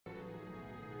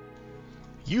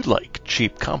You like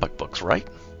cheap comic books, right?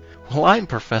 Well, I'm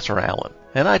Professor Allen,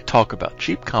 and I talk about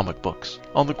cheap comic books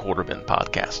on the Quarter Bin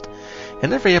Podcast.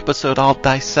 In every episode, I'll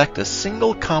dissect a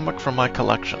single comic from my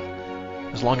collection,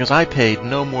 as long as I paid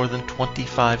no more than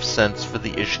 25 cents for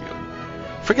the issue.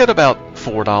 Forget about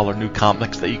 $4 new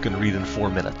comics that you can read in 4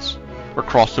 minutes, or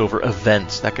crossover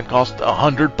events that can cost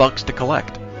 $100 to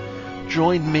collect.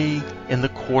 Join me in the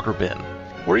Quarter Bin,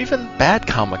 where even bad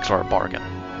comics are a bargain,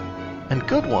 and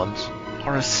good ones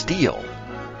are a steal.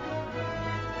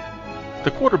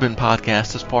 The Quarter Bin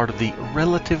Podcast is part of the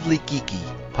Relatively Geeky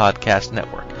Podcast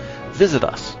Network. Visit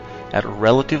us at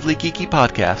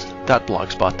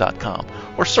relativelygeekypodcast.blogspot.com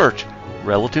or search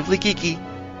Relatively Geeky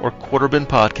or Quarter Bin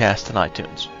Podcast in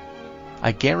iTunes.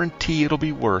 I guarantee it'll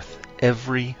be worth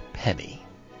every penny.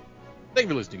 Thank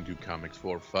you for listening to Comics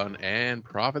for Fun and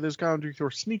Profit. This is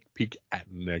your sneak peek at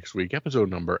next week, episode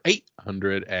number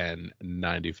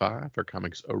 895 for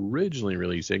comics originally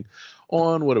releasing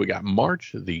on, what do we got,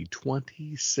 March the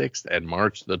 26th and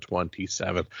March the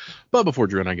 27th. But before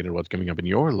Drew and I get into what's coming up in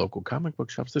your local comic book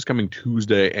shops this coming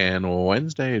Tuesday and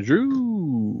Wednesday,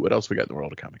 Drew, what else we got in the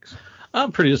world of comics?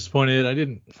 I'm pretty disappointed. I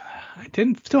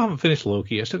still haven't finished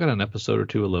Loki. I still got an episode or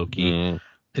two of Loki.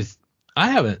 I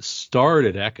haven't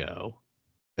started Echo.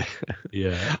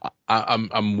 Yeah, I'm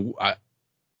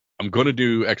going to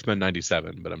do X-Men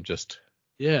 97, but I'm just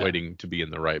waiting to be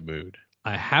in the right mood.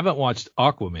 I haven't watched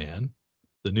Aquaman,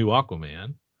 the new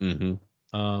Aquaman. Mm-hmm.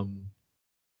 I'm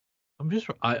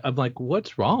like,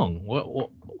 what's wrong? What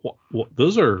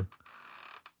those are?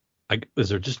 Is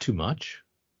there just too much?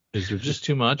 Is there just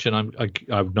too much? And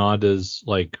I'm not as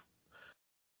like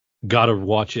gotta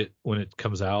watch it when it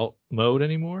comes out mode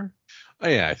anymore. Oh,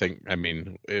 yeah,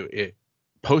 it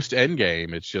post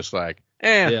Endgame, it's just like,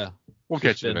 we'll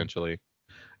catch it eventually.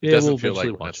 It doesn't feel like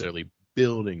we're necessarily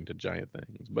building to giant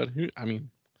things, but I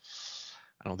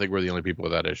don't think we're the only people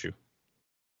with that issue.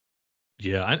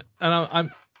 Yeah, I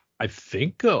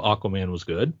think Aquaman was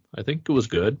good. I think it was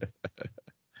good,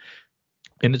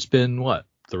 and it's been what,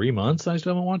 3 months? I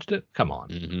still haven't watched it. Come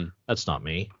on, That's not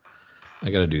me. I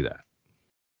got to do that.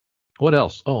 What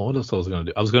else? Oh, what else I was gonna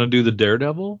do? I was gonna do the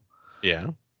Daredevil.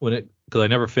 Yeah. Because I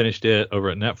never finished it over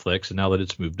at Netflix, and now that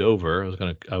it's moved over,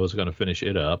 I was gonna finish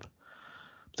it up.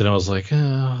 But then I was like,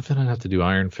 then I have to do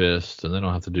Iron Fist, and then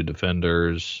I'll have to do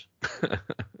Defenders,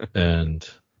 and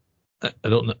I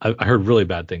don't know. I heard really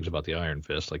bad things about the Iron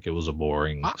Fist, like it was a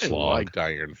boring slog. I liked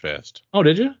Iron Fist. Oh,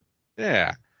 did you?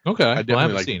 Yeah. Okay. I definitely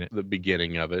haven't seen it. The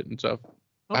beginning of it and stuff.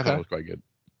 Okay. I thought it was quite good.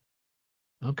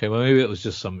 Okay, well maybe it was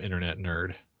just some internet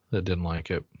nerd that didn't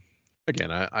like it.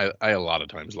 Again, I a lot of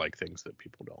times like things that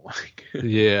people don't like.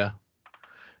 Yeah,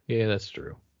 that's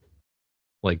true.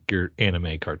 Like your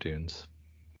anime cartoons.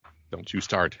 Don't you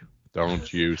start.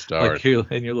 Like your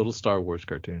little Star Wars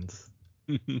cartoons.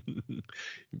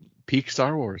 Peak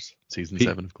Star Wars, season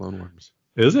 7 of Clone Wars.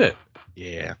 Is it?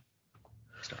 Yeah.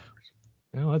 Star Wars.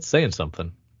 Well, that's saying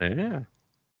something. Yeah.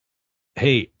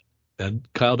 Hey,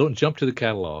 Kyle, don't jump to the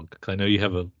catalog, because I know you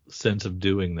have a sense of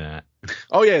doing that.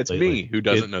 Oh, yeah, it's me who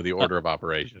doesn't know the order of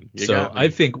operation. I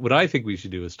think we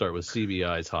should do is start with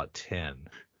CBI's Hot 10.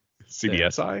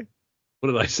 CBSI?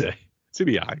 What did I say?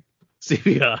 CBI.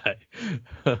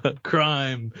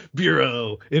 Crime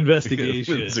Bureau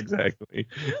Investigation. Exactly.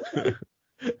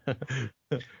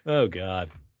 Oh,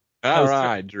 God. All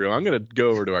right, Drew. I'm going to go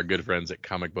over to our good friends at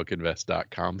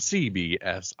comicbookinvest.com,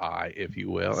 CBSI, if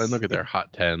you will, and look at their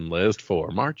Hot 10 list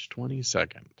for March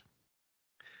 22nd.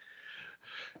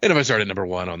 And if I start at number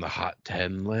 1 on the Hot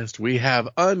 10 list, we have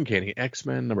Uncanny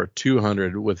X-Men number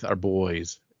 200 with our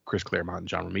boys, Chris Claremont and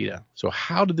John Romita. So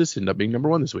how did this end up being number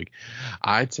 1 this week?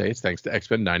 I'd say it's thanks to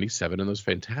X-Men 97 and those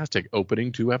fantastic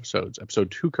opening 2 episodes. Episode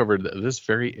 2 covered this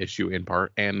very issue in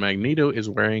part, and Magneto is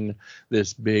wearing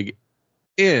this big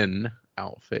N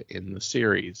outfit in the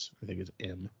series. I think it's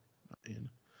M, not N.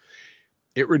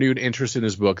 It renewed interest in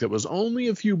his book that was only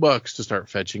a few bucks to start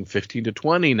fetching 15 to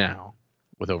 20 now,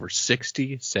 with over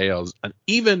 60 sales, and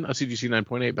even a CGC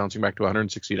 9.8 bouncing back to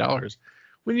 $160.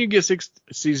 When you get 6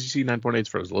 CGC 9.8s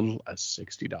for as little as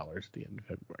 $60 at the end of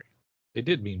February. They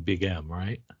did mean Big M,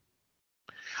 right?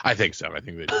 I think so. I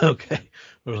think they did. Okay.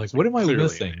 We're like, what am I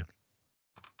missing?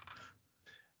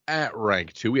 At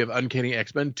rank 2, we have Uncanny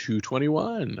X-Men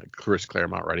 221. Chris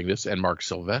Claremont writing this, and Mark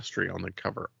Silvestri on the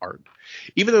cover art.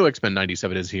 Even though X-Men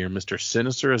 97 is here, Mr.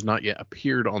 Sinister has not yet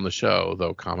appeared on the show,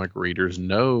 though comic readers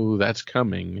know that's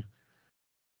coming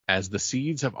as the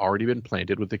seeds have already been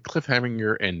planted with the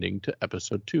cliffhanger ending to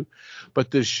episode 2. But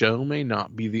this show may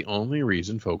not be the only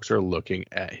reason folks are looking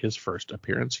at his first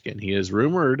appearance again. He is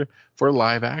rumored for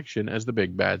live action as the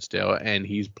Big Bad still, and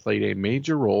he's played a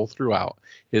major role throughout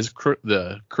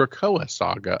the Krakoa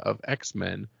saga of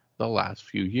X-Men the last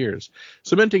few years,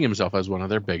 cementing himself as one of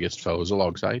their biggest foes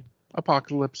alongside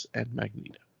Apocalypse and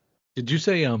Magneto. Did you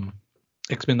say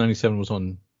X-Men 97 was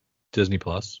on Disney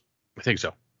Plus? I think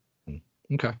so.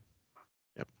 Okay.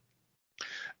 Yep.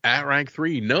 At rank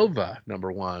 3, Nova,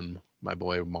 number 1. My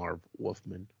boy Marv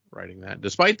Wolfman writing that.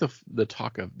 Despite the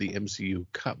talk of the MCU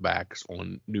cutbacks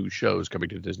on new shows coming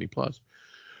to Disney Plus,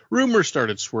 rumors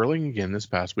started swirling again this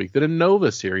past week that a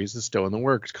Nova series is still in the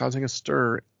works, causing a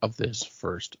stir of this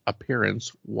first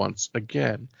appearance once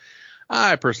again.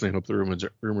 I personally hope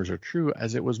the rumors are true,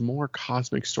 as it was more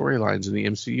cosmic storylines in the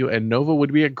MCU, and Nova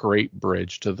would be a great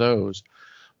bridge to those.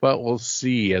 But we'll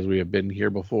see, as we have been here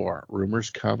before.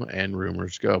 Rumors come and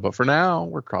rumors go. But for now,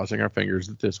 we're crossing our fingers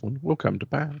that this one will come to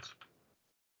pass.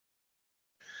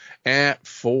 At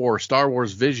 4, Star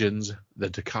Wars Visions, the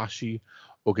Takashi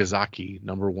Okazaki,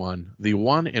 number 1. The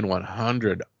 1 in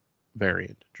 100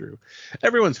 variant, Drew.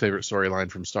 Everyone's favorite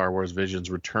storyline from Star Wars Visions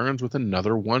returns with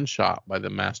another one-shot by the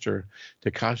master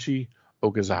Takashi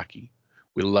Okazaki.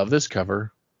 We love this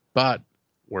cover, but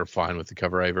we're fine with the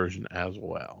cover A version as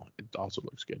well. It also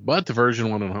looks good. But the version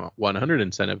 100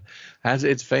 incentive has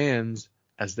its fans,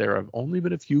 as there have only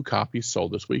been a few copies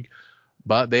sold this week,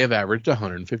 but they have averaged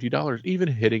 $150, even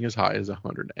hitting as high as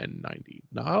 $190.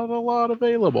 Not a lot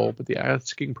available, but the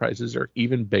asking prices are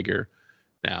even bigger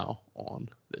now on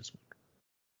this one.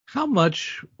 How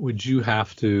much would you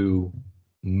have to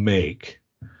make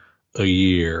a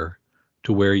year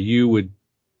to where you would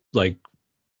like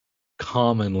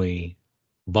commonly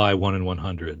buy 1 in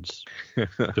 100s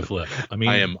to flip? I mean,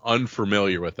 I am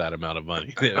unfamiliar with that amount of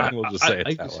money. We'll just say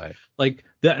it that way. Like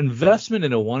that investment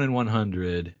in a 1 in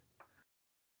 100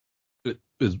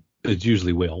 is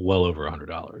usually well over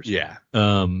 $100. Yeah.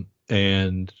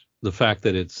 And the fact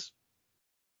that it's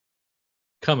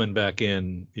coming back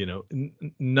in,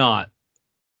 not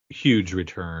huge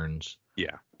returns.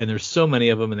 Yeah. And there's so many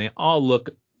of them, and they all look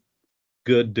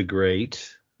good to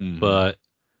great, but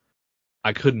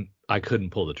I couldn't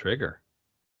pull the trigger.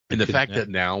 And the fact that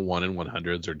now 1 in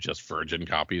 100s are just virgin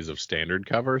copies of standard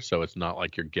cover, so it's not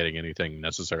like you're getting anything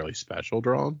necessarily special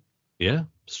drawn. Yeah,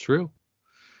 it's true.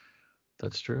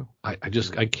 That's true. I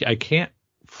can't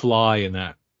fly in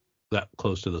that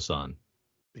close to the sun.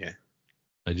 Yeah.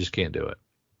 I just can't do it.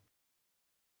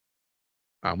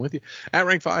 I'm with you. At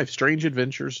rank 5, Strange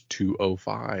Adventures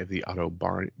 205, the Otto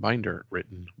Binder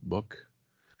written book.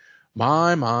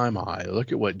 My.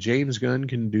 Look at what James Gunn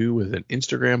can do with an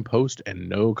Instagram post and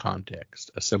no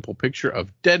context. A simple picture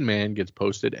of Deadman gets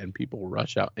posted and people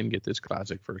rush out and get this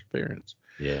classic first appearance.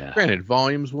 Yeah. Granted,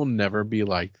 volumes will never be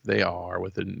like they are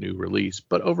with a new release,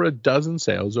 but over a dozen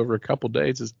sales over a couple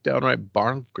days is downright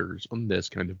bonkers on this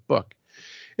kind of book.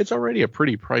 It's already a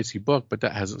pretty pricey book, but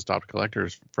that hasn't stopped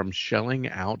collectors from shelling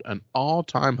out an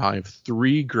all-time high of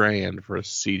 $3,000 for a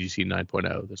CGC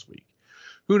 9.0 this week.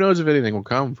 Who knows if anything will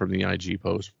come from the IG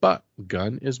post, but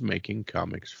Gunn is making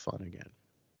comics fun again.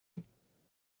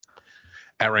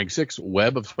 At rank 6,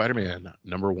 Web of Spider-Man,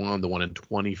 number 1, the 1 in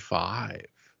 25.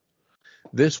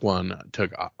 This one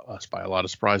took us by a lot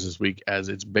of surprise this week, as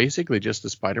it's basically just a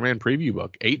Spider-Man preview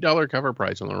book. $8 cover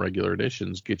price on the regular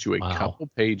editions gets you a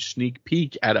couple-page sneak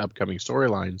peek at upcoming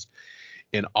storylines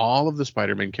in all of the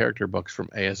Spider-Man character books, from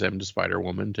ASM to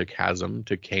Spider-Woman to Chasm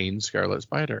to Kane's Scarlet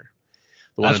Spider.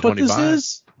 The That's what this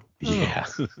is? Yeah.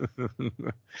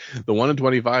 The 1 in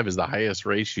 25 is the highest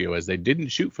ratio, as they didn't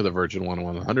shoot for the Virgin 1 in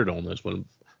 100 on this one,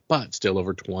 but still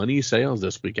over 20 sales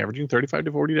this week, averaging $35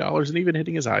 to $40 and even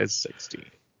hitting as high as $60.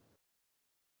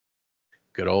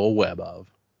 Good old Web of.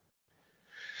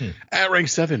 At rank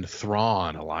 7,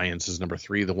 Thrawn Alliance is number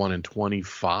 3, the 1 in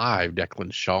 25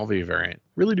 Declan Shalvey variant.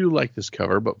 Really do like this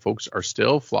cover, but folks are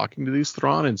still flocking to these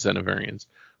Thrawn incentive variants.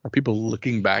 Are people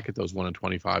looking back at those 1 in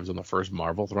 25s on the first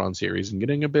Marvel Thrawn series and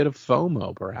getting a bit of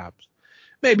FOMO, perhaps?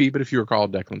 Maybe, but if you recall,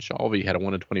 Declan Shalvey had a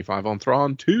 1 in 25 on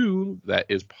Thrawn 2 that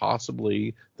is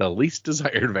possibly the least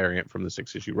desired variant from the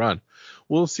 6-issue run.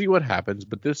 We'll see what happens,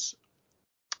 but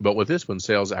with this one,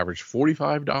 sales averaged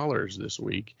 $45 this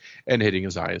week and hitting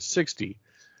as high as $60.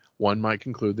 One might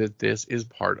conclude that this is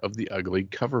part of the ugly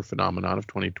cover phenomenon of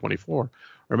 2024.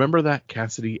 Remember that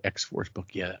Cassidy X-Force book?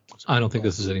 Yeah. I don't think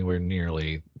this is anywhere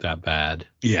nearly that bad.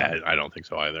 Yeah, I don't think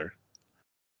so either.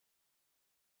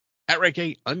 At rank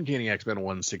 8, Uncanny X-Men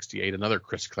 168, another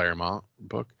Chris Claremont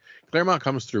book. Claremont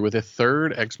comes through with a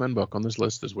third X-Men book on this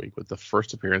list this week with the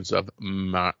first appearance of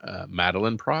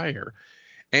Madeline Pryor,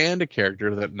 and a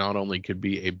character that not only could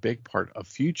be a big part of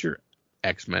future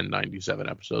X-Men 97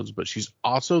 episodes, but she's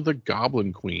also the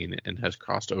Goblin Queen and has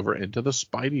crossed over into the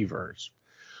Spideyverse.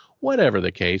 Whatever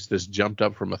the case, this jumped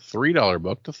up from a $3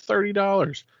 book to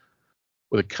 $30.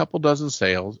 With a couple dozen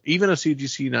sales, even a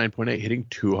CGC 9.8 hitting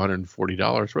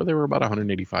 $240, where they were about $185 a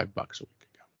week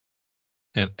ago.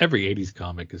 And every 80s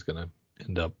comic is going to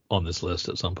end up on this list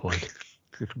at some point.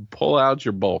 Pull out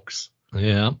your bulks.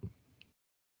 Yeah.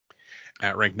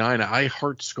 At rank 9, I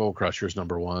Heart Skull Crushers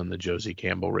 #1, the Josie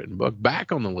Campbell written book,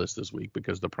 back on the list this week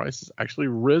because the price has actually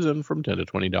risen from $10 to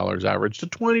 $20 average to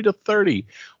 $20 to $30,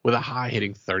 with a high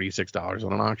hitting $36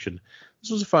 on an auction. This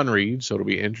was a fun read, so it'll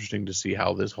be interesting to see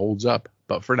how this holds up.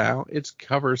 But for now, its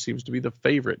cover seems to be the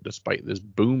favorite, despite this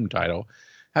boom title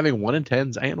having 1 in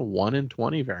 10s and 1 in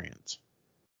 20 variants.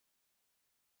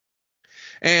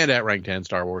 And at rank 10,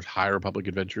 Star Wars High Republic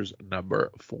Adventures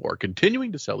 #4,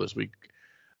 continuing to sell this week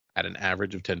at an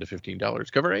average of $10 to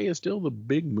 $15. Cover A is still the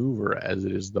big mover, as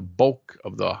it is the bulk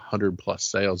of the 100+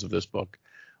 sales of this book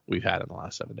we've had in the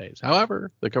last 7 days.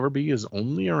 However, the cover B is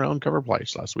only around cover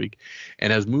price last week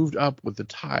and has moved up with the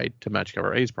tide to match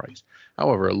cover A's price.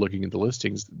 However, looking at the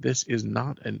listings, this is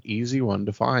not an easy one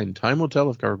to find. Time will tell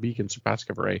if cover B can surpass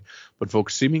cover A, but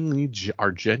folks seemingly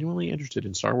are genuinely interested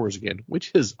in Star Wars again,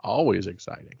 which is always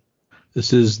exciting.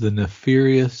 This is the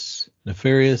nefarious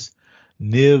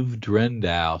Niv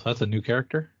Drendow. So that's a new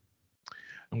character,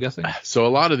 I'm guessing. So a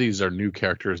lot of these are new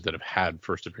characters that have had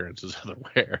first appearances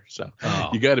otherwhere. So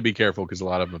you got to be careful because a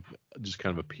lot of them have just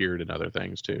kind of appeared in other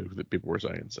things too that people were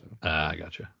saying. So I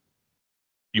gotcha.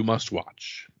 You must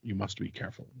watch. You must be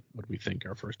careful what we think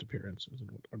are first appearances and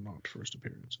what are not first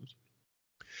appearances.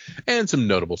 And some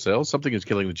notable sales. Something is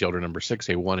Killing the Children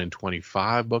 #6, a 1 in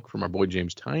 25 book from our boy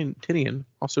James Tinian,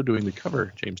 also doing the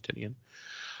cover, James Tinian.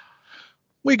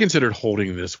 We considered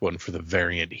holding this one for the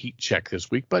variant heat check this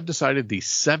week, but decided the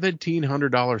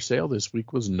 $1,700 sale this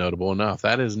week was notable enough.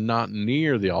 That is not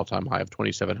near the all-time high of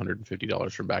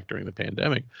 $2,750 from back during the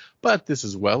pandemic, but this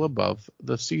is well above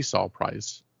the seesaw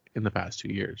price in the past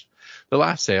 2 years. The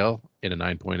last sale in a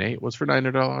 9.8 was for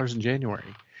 $900 in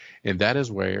January, and that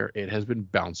is where it has been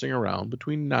bouncing around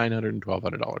between $900 and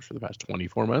 $1,200 for the past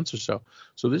 24 months or so.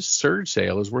 So this surge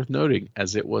sale is worth noting,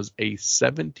 as it was a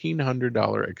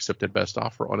 $1,700 accepted best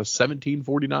offer on a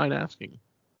 $1,749 asking.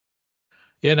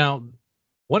 Yeah, now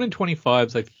 1 in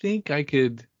 25s, I think I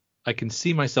can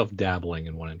see myself dabbling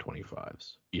in 1 in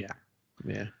 25s. Yeah.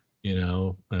 You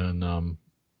know, and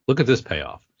look at this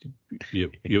payoff.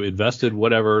 You invested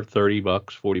whatever, $30,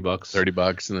 $40,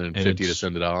 $30, and then $50 to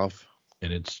send it off.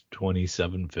 And it's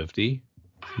 $27.50.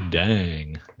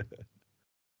 Dang.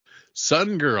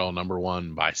 Sun Girl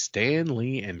 #1 by Stan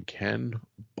Lee and Ken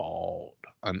Bald.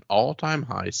 An all-time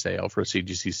high sale for a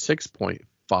CGC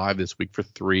 6.5 this week for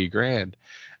 $3,000.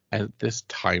 At this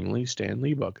timely Stan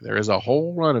Lee book. There is a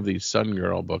whole run of these Sun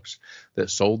Girl books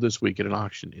that sold this week at an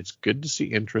auction. It's good to see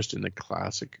interest in the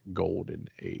classic Golden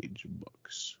Age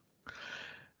books.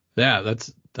 Yeah,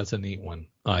 that's a neat one.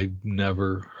 I've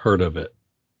never heard of it.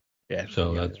 Yeah.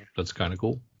 So that's kind of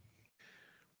cool.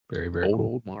 Very, very cool.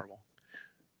 Old Marvel.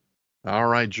 All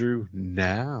right, Drew.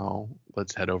 Now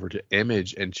let's head over to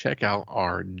Image and check out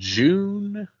our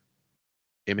June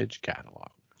Image catalog.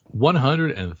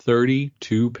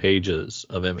 132 pages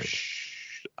of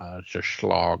Image. Just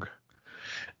slog.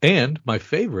 And my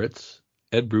favorites,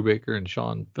 Ed Brubaker and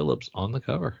Sean Phillips on the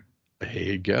cover. There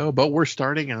you go. But we're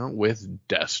starting out with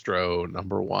Destro,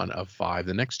 #1 of 5.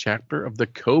 The next chapter of the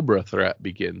Cobra threat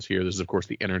begins here. This is, of course,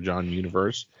 the Energon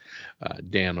universe.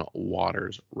 Dan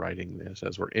Waters writing this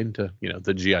as we're into,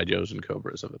 the G.I. Joes and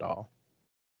Cobras of it all.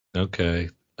 Okay.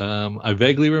 I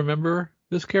vaguely remember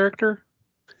this character.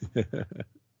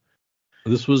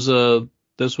 This was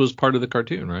part of the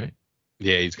cartoon, right?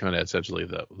 Yeah, he's kind of essentially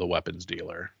the weapons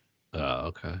dealer. Oh,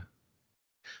 okay.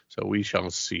 So we shall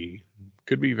see.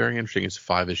 Could be very interesting. It's a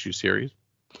 5-issue series,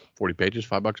 40 pages,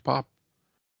 $5 pop.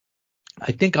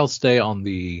 I think I'll stay on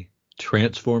the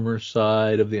Transformers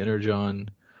side of the Energon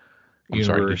universe.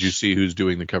 Sorry, did you see who's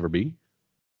doing the cover B?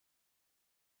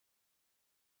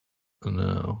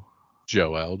 No.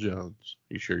 Joel Jones.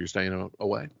 You sure you're staying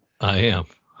away? I am.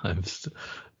 I'm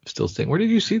still staying. Where did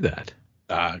you see that?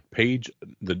 Page,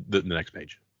 the next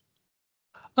page.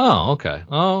 Oh, okay.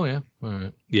 Oh, yeah. All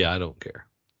right. Yeah, I don't care.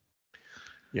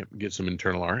 Yep, get some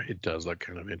internal art. It does look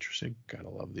kind of interesting. Gotta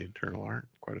love the internal art.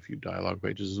 Quite a few dialogue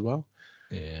pages as well.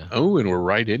 Yeah. Oh, and we're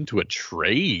right into a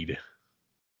trade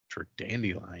for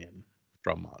Dandelion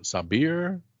from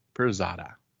Sabir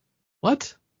Pirzada.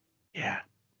 What? Yeah.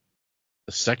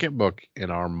 The second book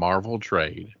in our Marvel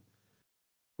trade.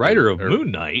 Writer of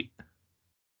Moon Knight?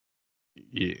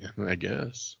 Yeah, I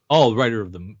guess. Oh, writer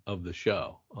of the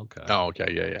show. Okay. Oh,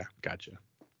 okay. Yeah. Gotcha.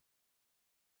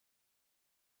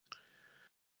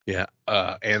 Yeah.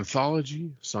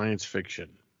 Anthology science fiction.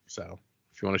 So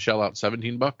if you want to shell out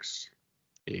 $17,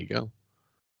 here you go.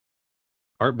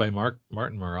 Art by Martin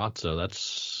Marazzo.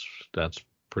 That's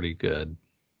pretty good.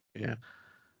 Yeah.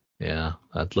 Yeah,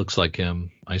 that looks like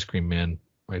him. Ice Cream Man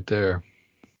right there.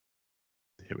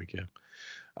 Here we go.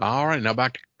 All right, now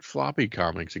back to floppy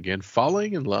comics again.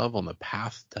 Falling in Love on the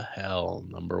Path to Hell,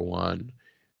 #1.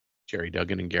 Jerry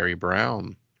Duggan and Gary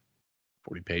Brown.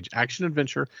 40-page action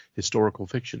adventure, historical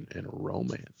fiction, and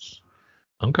romance.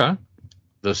 Okay.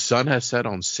 The sun has set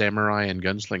on samurai and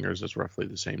gunslingers at roughly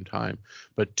the same time,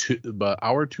 but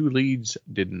our two leads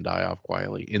didn't die off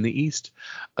quietly. In the east,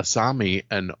 Asami,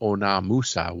 an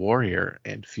Onamusa warrior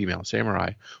and female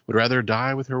samurai, would rather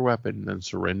die with her weapon than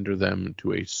surrender them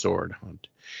to a sword hunt.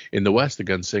 In the west, the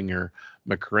gunslinger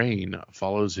McCrane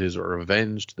follows his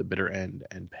revenge to the bitter end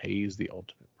and pays the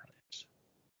ultimate price.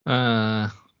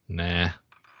 Nah.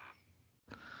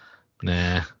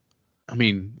 I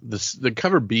mean, the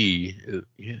cover B,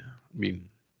 yeah. I mean,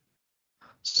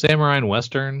 samurai and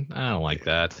western. I don't like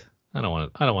that. I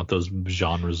don't want those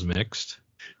genres mixed.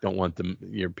 Don't want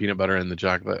your peanut butter and the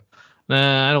chocolate.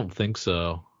 Nah, I don't think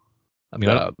so. I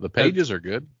mean, the pages are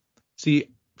good. See,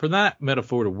 for that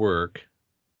metaphor to work,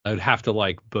 I'd have to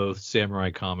like both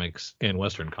samurai comics and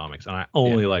western comics, and I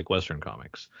only like western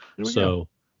comics. So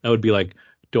that would be like,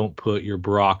 don't put your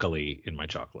broccoli in my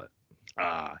chocolate.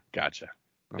 Ah, gotcha.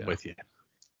 I'm with you.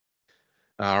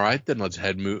 All right, then let's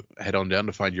head on down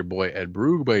to find your boy Ed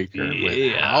Brubaker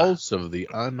with House of the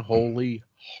Unholy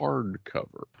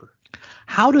hardcover.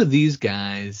 How do these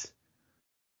guys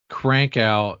crank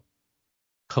out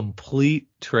complete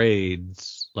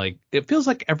trades? Like, it feels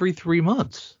like every 3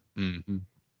 months. Mm-hmm.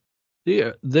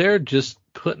 Yeah, they're just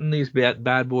putting these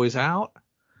bad boys out,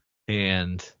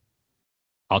 and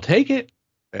I'll take it.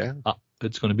 Yeah,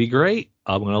 it's going to be great.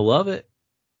 I'm going to love it.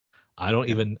 I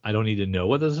don't need to know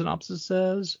what the synopsis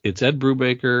says. It's Ed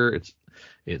Brubaker.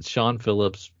 It's Sean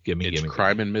Phillips. Give me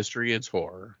crime and mystery. It's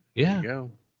horror. Yeah. There you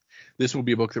go. This will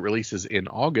be a book that releases in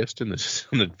August, and this is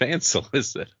an advance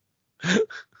solicit.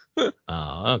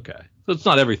 Oh, okay. So it's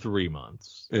not every 3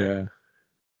 months. Yeah.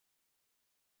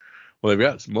 Well, they've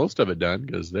got most of it done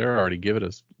because they're already giving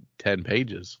us 10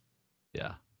 pages.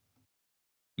 Yeah.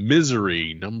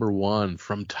 Misery, #1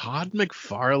 from Todd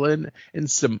McFarlane and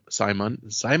Simon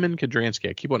Kodransky.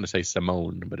 I keep wanting to say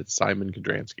Simone, but it's Simon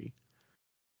Kodransky.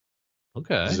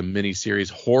 Okay. This is a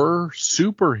mini-series, horror,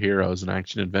 superheroes, and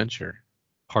action adventure.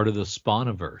 Part of the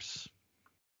Spawniverse.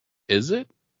 Is it?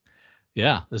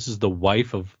 Yeah, this is the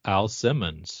wife of Al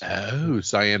Simmons. Oh,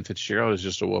 Cyan Fitzgerald is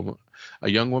just a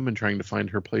young woman trying to find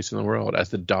her place in the world. As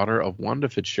the daughter of Wanda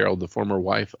Fitzgerald, the former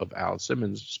wife of Al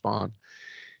Simmons' Spawn,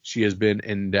 she has been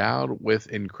endowed with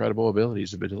incredible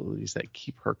abilities that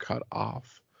keep her cut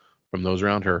off from those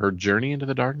around her. Her journey into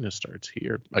the darkness starts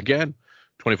here. Again,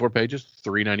 24 pages,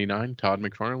 $3.99. Todd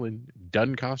McFarlane.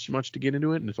 Doesn't cost you much to get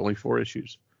into it, and it's only 4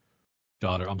 issues.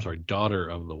 Daughter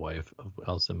of the wife of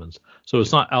Al Simmons. So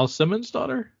it's not Al Simmons'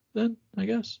 daughter then, I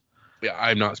guess? Yeah,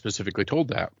 I'm not specifically told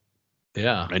that.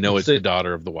 Yeah. I know it's the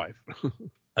daughter of the wife.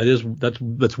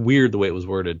 That's weird the way it was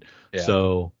worded. Yeah.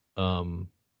 So,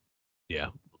 yeah.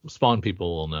 Spawn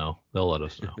people will know. They'll let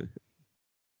us know.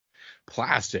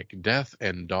 Plastic, Death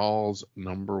and Dolls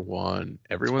 #1.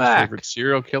 Everyone's favorite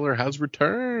serial killer has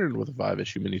returned with a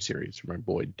 5-issue miniseries from our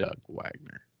boy Doug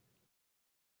Wagner.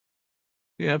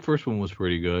 Yeah, that first one was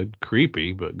pretty good.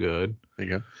 Creepy, but good. There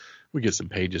you go. We get some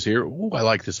pages here. Ooh, I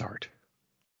like this art.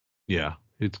 Yeah,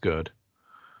 it's good.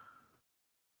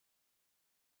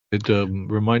 It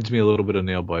reminds me a little bit of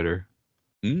Nailbiter.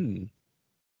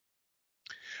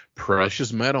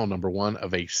 Precious Metal, #1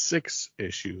 of a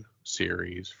 6-issue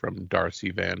series from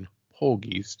Darcy Van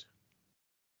Holgeest.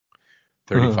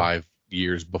 35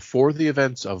 years before the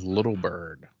events of Little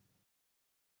Bird.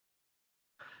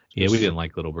 Yeah, we didn't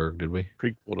like Little Bird, did we?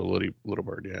 Prequel to Little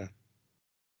Bird, yeah.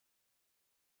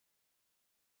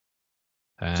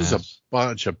 There's a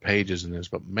bunch of pages in this,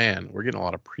 but man, we're getting a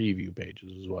lot of preview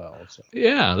pages as well. So.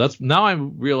 Yeah, now I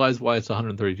realize why it's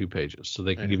 132 pages, so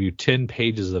they can give you 10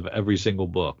 pages of every single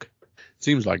book.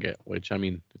 Seems like it, which, I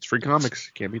mean, it's free comics.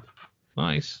 Can't be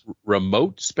nice.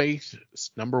 Remote Space,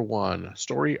 #1.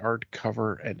 Story, art,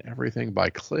 cover, and everything by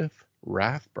Cliff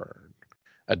Rathburn.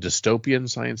 A dystopian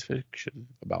science fiction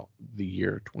about the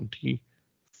year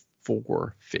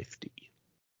 2450.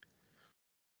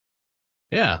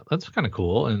 Yeah, that's kind of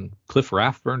cool. And Cliff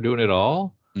Rathburn doing it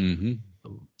all. Mm-hmm.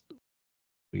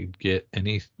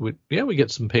 We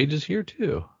get some pages here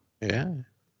too. Yeah.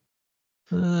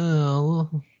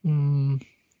 Hmm.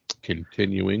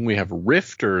 Continuing, we have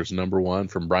Rifters #1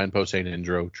 from Brian Posehn and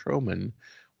Joe Troman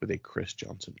with a Chris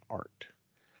Johnson art.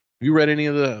 Have you read any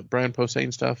of the Brian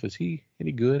Posehn stuff? Is he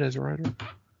any good as a writer?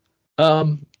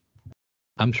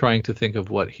 I'm trying to think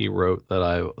of what he wrote that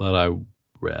I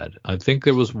read. I think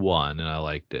there was one and I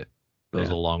liked it. It was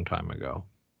a long time ago.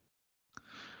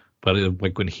 But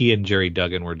like when he and Jerry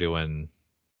Duggan were doing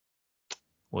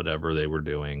whatever they were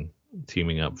doing,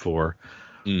 teaming up for,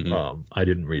 I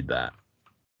didn't read that.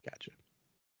 Gotcha.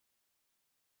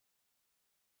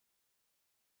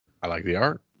 I like the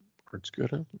art. Art's good,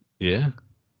 huh? Yeah.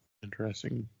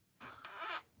 Interesting.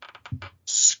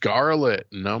 Scarlet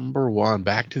 #1,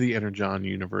 back to the Energon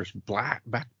universe, back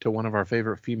to one of our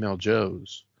favorite female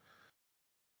Joes.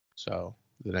 So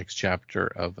the next chapter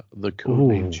of the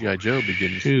Codename G.I. Joe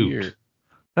begins here.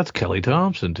 That's Kelly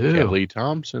Thompson too. Kelly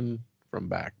Thompson from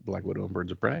Black Widow and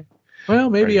Birds of Prey.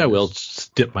 Well, maybe I will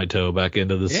dip my toe back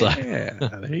into the site. Yeah,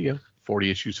 there you go.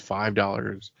 40 issues,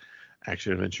 $5.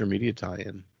 Action Adventure Media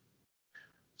tie-in.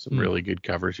 Some really good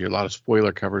covers here. A lot of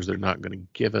spoiler covers they're not going to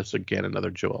give us. Again,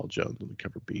 another Joel Jones on the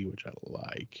cover B, which I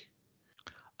like.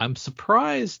 I'm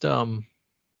surprised that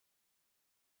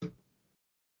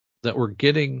we're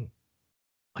getting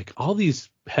like all these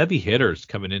heavy hitters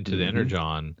coming into the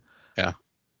Energon. Yeah.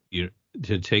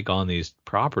 To take on these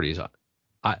properties.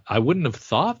 I wouldn't have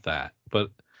thought that,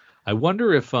 but I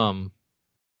wonder if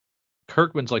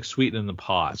Kirkman's like sweetening the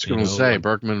pot. I was going to say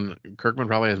Kirkman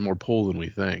probably has more pull than we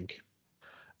think.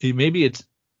 Maybe it's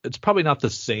probably not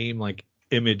the same like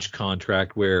Image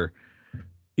contract where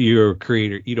you're a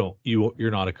creator.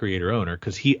 You're not a creator owner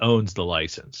because he owns the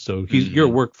license. So you're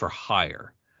work for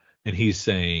hire, and he's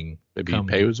saying maybe he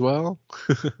pays well.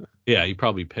 Yeah, he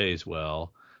probably pays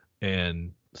well,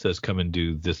 and says come and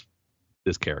do this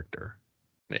character.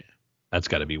 Yeah, that's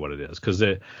got to be what it is because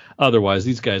otherwise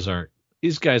these guys aren't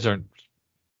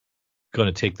going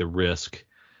to take the risk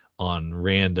on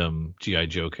random G.I.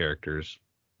 Joe characters.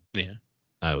 Yeah,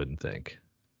 I wouldn't think.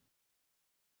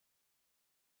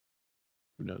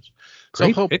 Who knows?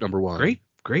 Self-Hope #1.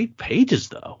 Great pages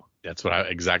though. That's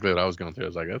exactly what I was going through. I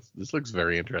was like, this looks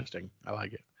very interesting. I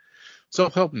like it.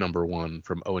 Self-Help #1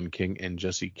 from Owen King and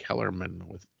Jesse Kellerman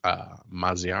with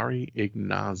Maziari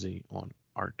Ignazi on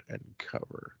art and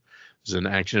cover. This is an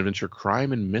action adventure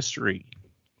crime and mystery.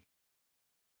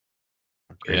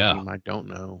 Name I don't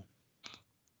know.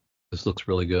 This looks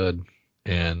really good,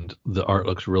 and the art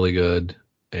looks really good,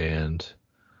 and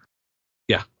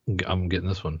yeah, I'm getting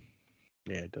this one.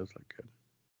 Yeah, it does look good.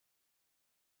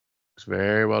 Looks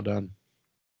very well done.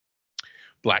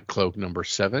 Black Cloak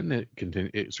 #7.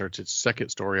 It starts its second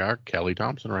story arc. Kelly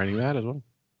Thompson writing that as well.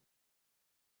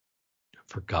 I've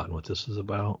forgotten what this is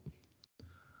about.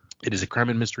 It is a crime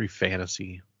and mystery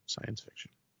fantasy science fiction.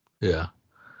 Yeah.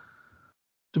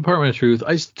 Department of Truth.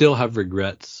 I still have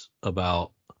regrets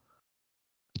about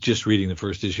just reading the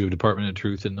first issue of Department of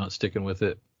Truth and not sticking with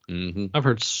it. I've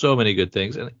heard so many good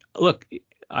things. And look,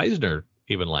 Eisner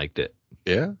even liked it.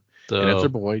 Yeah. So, and it's our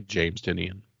boy, James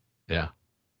Tinian. Yeah.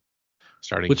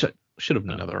 Starting which I should have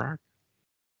known. Another arc.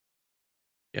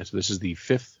 Yeah, so this is the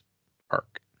 5th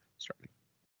arc starting.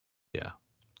 Yeah.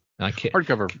 And I can't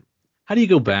hardcover. How do you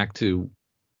go back to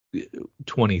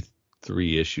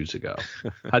 23 issues ago?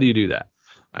 How do you do that?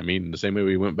 I mean, the same way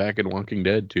we went back in Walking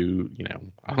Dead to,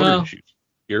 100 issues.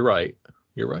 You're right.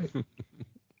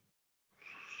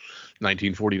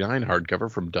 1949 hardcover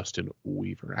from Dustin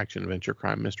Weaver. Action, adventure,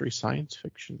 crime, mystery, science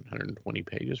fiction. 120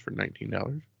 pages for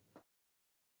 $19.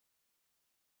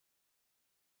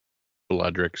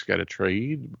 Bloodrick's got a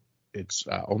trade. It's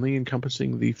only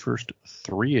encompassing the first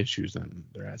 3 issues, then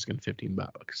they're asking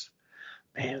 $15.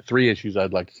 Man, 3 issues,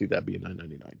 I'd like to see that be a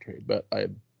 $9.99 trade, but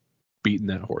I've beaten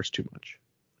that horse too much.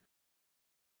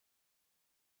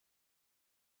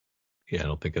 Yeah,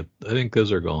 I think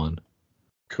those are gone.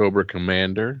 Cobra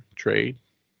Commander trade.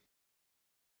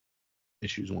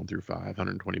 Issues 1 through 5,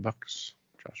 $120.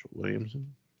 Joshua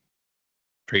Williamson.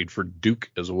 Trade for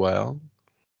Duke as well.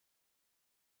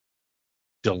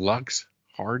 Deluxe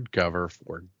hardcover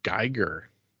for Geiger.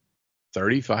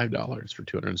 $35 for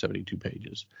 272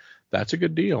 pages. That's a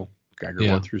good deal. Geiger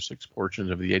 1 through 6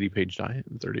 portions of the 80-page diet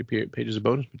and 30 pages of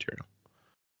bonus material.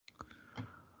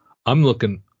 I'm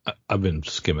looking. I've been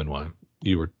skimming while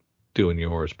you were doing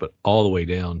yours, but all the way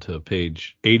down to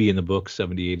page 80 in the book,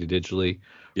 78 digitally.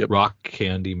 Yep. Rock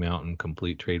Candy Mountain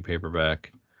complete trade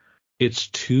paperback. It's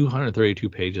 232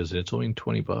 pages and it's only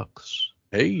 $20.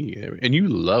 Hey, and you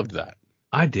loved that.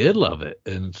 I did love it,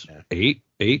 and it's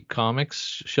eight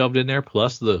comics shoved in there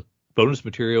plus the bonus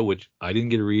material, which I didn't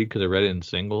get to read because I read it in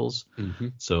singles. Mm-hmm.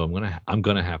 So I'm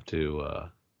gonna have to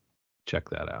check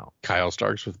that out. Kyle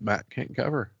Starks with Matt Kent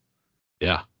cover.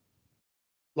 Yeah.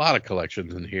 A lot of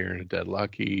collections in here. Dead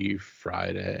Lucky,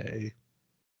 Friday,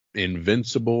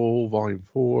 Invincible, Volume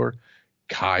 4,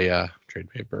 Kaya, trade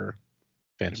paper,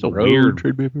 Phantom Road, weird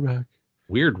trade paperback.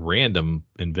 Weird random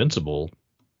Invincible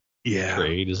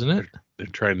trade, isn't it? They're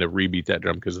trying to rebeat that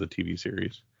drum because of the TV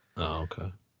series. Oh,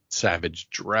 okay. Savage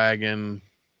Dragon,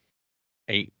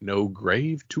 Ain't No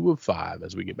Grave, 2 of 5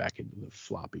 as we get back into the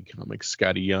floppy comics.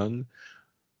 Scotty Young.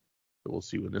 We'll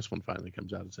see when this one finally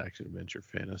comes out. It's action adventure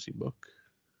fantasy book.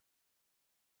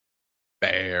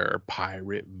 Bear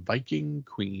Pirate Viking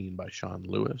Queen by Sean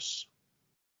Lewis.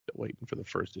 Still waiting for the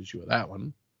first issue of that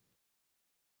one.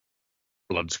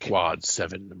 Blood Squad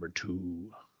 7, number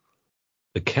 2.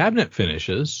 The cabinet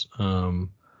finishes 5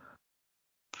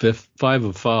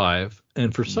 of 5,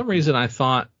 and for some reason I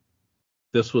thought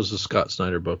this was a Scott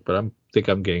Snyder book, but I think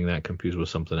I'm getting that confused with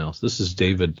something else. This is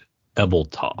David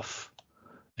Ebeltoff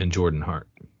and Jordan Hart.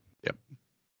 Yep.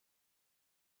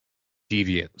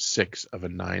 Deviant, 6 of a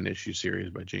 9-issue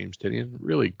series by James Tinian.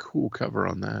 Really cool cover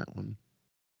on that one.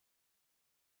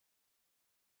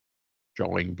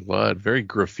 Drawing Blood, very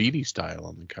graffiti style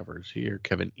on the covers here.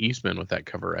 Kevin Eastman with that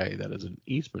cover A. That is an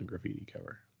Eastman graffiti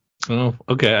cover. Oh,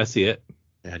 okay, I see it.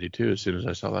 Yeah, I do too. As soon as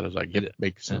I saw that, I was like, yep,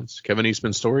 makes sense. Kevin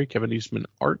Eastman story, Kevin Eastman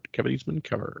art, Kevin Eastman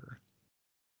cover.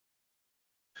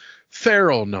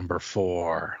 Feral, number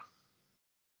 4.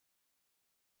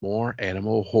 More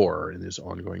animal horror in this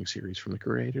ongoing series from the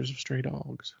creators of Stray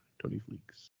Dogs, Tony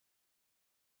Fleeks.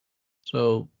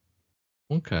 So,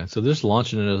 okay, so this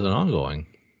launching it as an ongoing.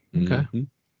 Okay. Mm-hmm.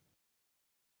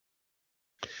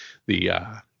 The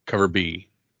cover B.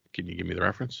 Can you give me the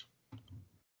reference?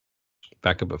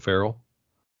 Back up at Feral.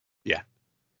 Yeah.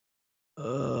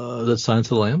 That's Silence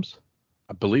of the Lambs?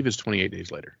 I believe it's 28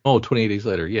 days later. Oh, 28 days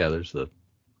later. Yeah, there's the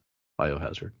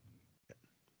Biohazard.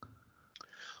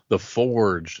 The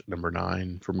Forged, number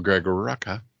 9, from Greg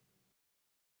Rucka.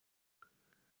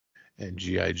 And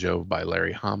G.I. Joe by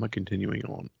Larry Hama, continuing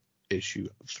on issue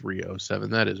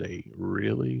 307. That is a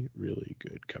really, really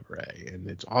good cover A. And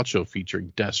it's also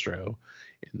featuring Destro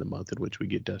in the month in which we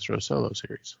get Destro solo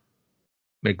series.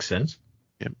 Makes sense.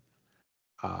 Yep.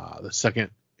 The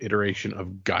second iteration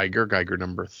of Geiger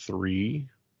number 3,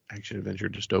 action adventure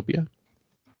dystopia.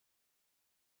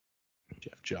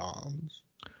 Jeff Johns.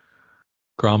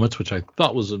 Grommets, which I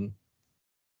thought was going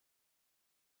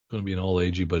to be an all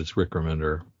agey, but it's Rick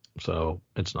Remender, so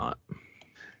it's not.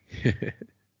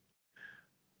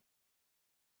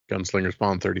 Gunslinger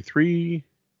Spawn 33.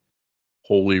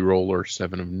 Holy Roller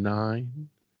 7 of 9.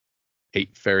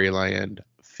 8 Fairyland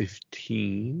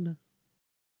 15.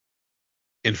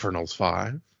 Infernals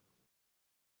 5.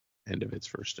 End of its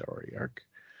first story arc.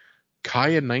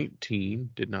 Kaya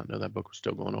 19. Did not know that book was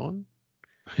still going on.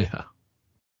 Yeah.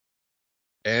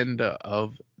 End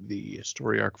of the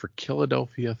story arc for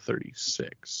Philadelphia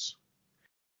 36.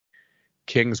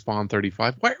 King Spawn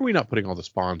 35. Why are we not putting all the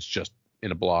spawns just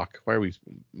in a block? Why are we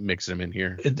mixing them in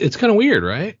here? It's kind of weird,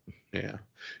 right? Yeah.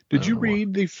 Did you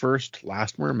read the first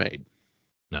Last Mermaid?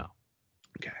 No.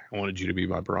 Okay. I wanted you to be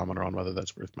my barometer on whether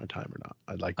that's worth my time or not.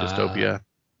 I like Dystopia.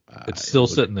 It's still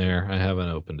sitting there. I haven't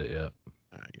opened it yet.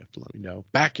 You have to let me know.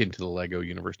 Back into the Lego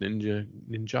Universe Ninjago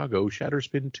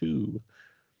Shatterspin 2.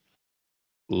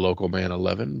 Local Man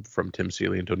 11 from Tim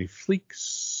Seeley and Tony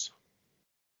Fleeks.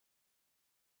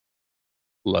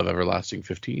 Love Everlasting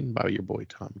 15 by your boy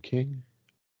Tom King.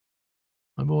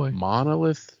 My boy.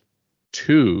 Monolith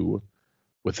 2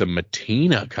 with a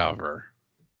Matina cover.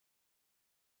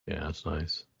 Yeah, that's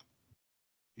nice.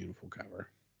 Beautiful cover.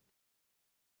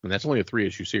 And that's only a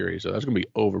 3-issue series, so that's going to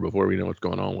be over before we know what's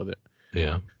going on with it.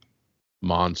 Yeah.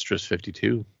 Monstrous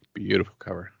 52. Beautiful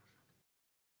cover.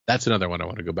 That's another one I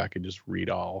want to go back and just read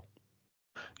all.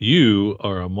 You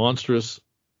are a monstrous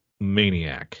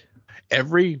maniac.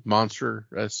 Every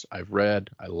monstrous I've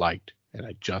read, I liked, and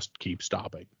I just keep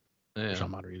stopping for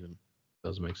some odd reason.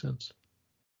 Doesn't make sense.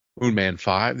 Moonman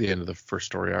 5, the end of the first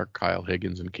story arc, Kyle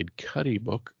Higgins and Kid Cudi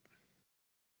book.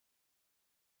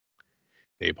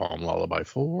 Napalm Lullaby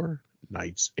 4,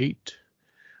 Knights 8.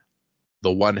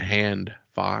 The One Hand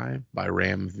 5 by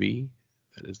Ram V.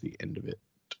 That is the end of it.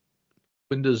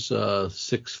 When does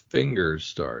Six Fingers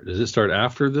start? Does it start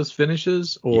after this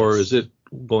finishes, or is it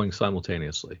going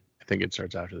simultaneously? I think it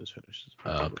starts after this finishes.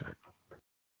 Okay.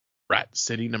 Rat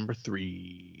City number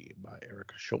 3 by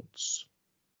Erica Schultz.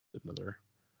 Another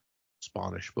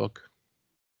Spanish book.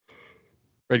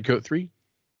 Redcoat 3.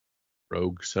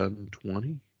 Rogue Sun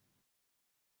 20.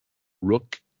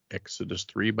 Rook Exodus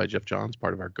 3 by Jeff Johns,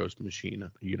 part of our Ghost Machine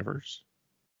universe.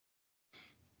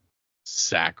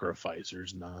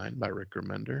 Sacrificers 9 by Rick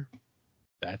Remender.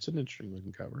 That's an interesting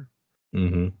looking cover.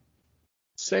 Mm-hmm.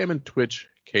 Sam and Twitch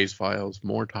Case Files,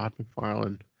 more Todd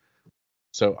McFarlane.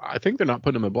 So I think they're not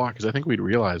putting them in block because I think we'd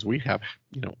realize we have,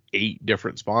 8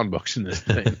 different Spawn books in this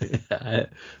thing.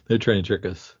 They're trying to trick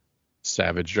us.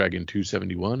 Savage Dragon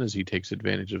 271 as he takes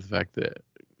advantage of the fact that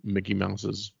Mickey Mouse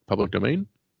is public domain.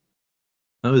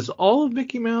 Now, is all of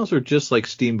Mickey Mouse or just like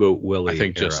Steamboat Willie? I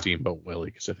think era? just Steamboat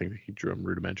Willie because I think he drew him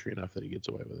rudimentary enough that he gets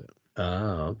away with it.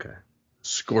 Oh, okay.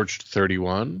 Scorched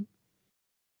 31.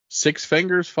 Six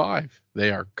Fingers 5.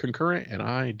 They are concurrent, and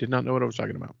I did not know what I was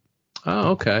talking about.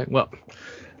 Oh, okay. Well,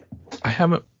 I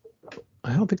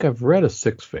don't think I've read a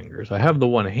Six Fingers. I have the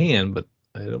one hand, but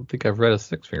I don't think I've read a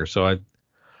Six Fingers. So I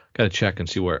got to check and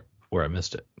see where I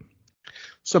missed it.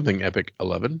 Something Epic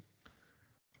 11.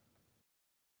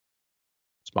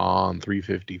 Spawn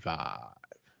 355.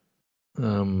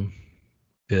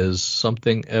 Is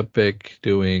Something Epic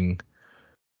doing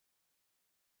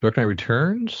Dark Knight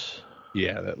Returns?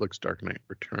 Yeah, that looks Dark Knight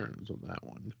Returns on that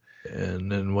one.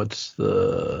 And then what's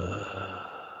the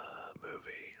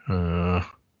movie? I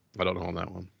don't know on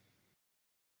that one.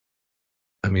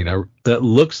 I mean, that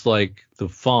looks like the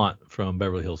font from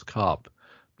Beverly Hills Cop,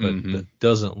 but that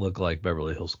doesn't look like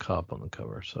Beverly Hills Cop on the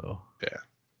cover. So yeah.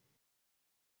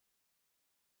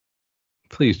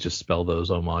 Please just spell those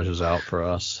homages out for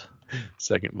us.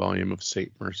 Second volume of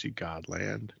Saint Mercy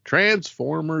Godland.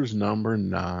 Transformers number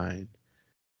 9.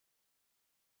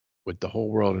 With the whole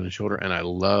world in his shoulder. And I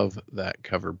love that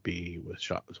cover B with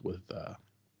Shockwave.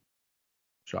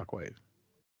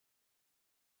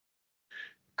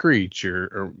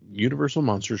 Creature, or Universal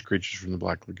Monsters, Creatures from the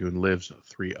Black Lagoon lives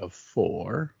 3 of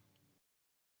 4.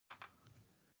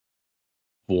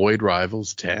 Void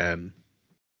Rivals 10.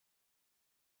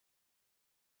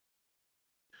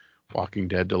 Walking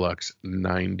Dead Deluxe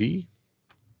 90.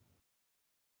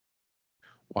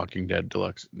 Walking Dead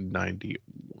Deluxe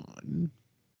 91.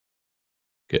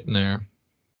 Getting there.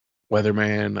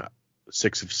 Weatherman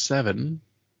 6 of 7.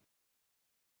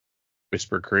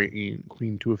 Whisper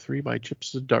Queen 2 of 3 by Chip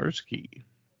Zdarsky.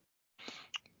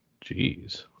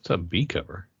 Jeez. What's that B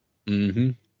cover?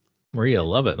 Mm-hmm. Maria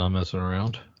love it, not messing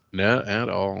around. Not at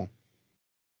all.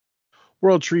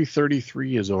 World Tree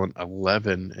 33 is on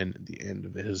 11 and at the end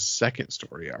of his second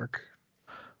story arc.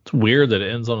 It's weird that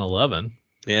it ends on 11.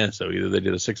 Yeah, so either they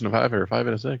did a 6 and a 5 or a 5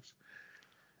 and a 6.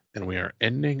 And we are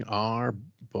ending our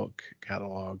book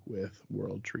catalog with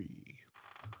World Tree.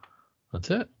 That's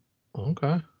it.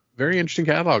 Okay. Very interesting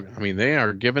catalog. I mean, they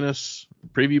are giving us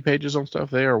preview pages on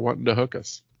stuff. They are wanting to hook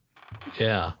us.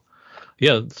 Yeah.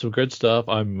 Yeah, some good stuff.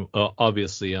 I'm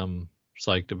obviously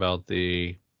psyched about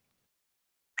the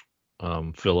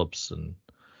Phillips and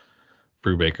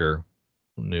Brubaker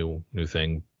new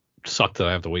thing. Sucked that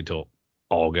I have to wait till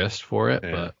August for it,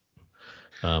 Yeah.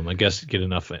 but I guess get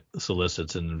enough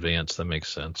solicits in advance. That makes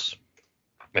sense.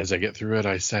 As I get through it,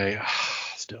 I say,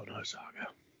 still no saga.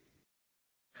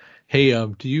 Hey,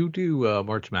 do you do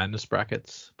March Madness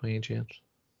brackets by any chance?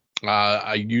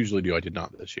 I usually do. I did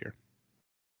not this year.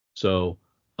 So,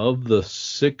 of the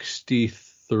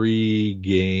 63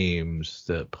 games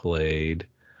that played, I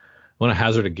want to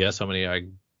hazard a guess how many I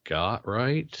got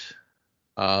right.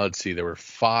 Let's see. There were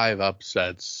 5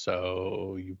 upsets,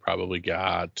 so you probably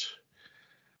got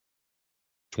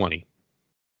 20.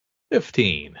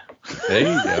 15. There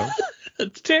you go.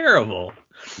 That's terrible.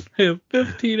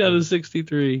 15 out of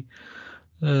 63.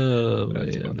 Oh,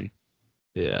 That's man. funny.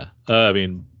 Yeah. I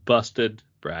mean, busted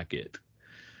bracket.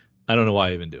 I don't know why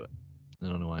I even do it.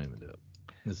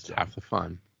 It's half the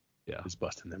fun. Yeah. Is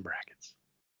busting them brackets.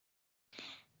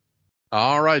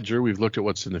 All right, Drew, we've looked at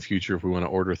what's in the future if we want to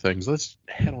order things. Let's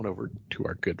head on over to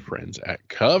our good friends at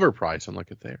Cover Price and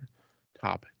look at their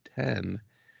top 10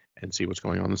 and see what's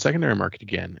going on in the secondary market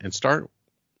again and start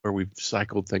where we've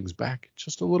cycled things back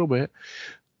just a little bit.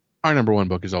 Our number 1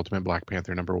 book is Ultimate Black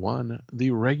Panther number 1,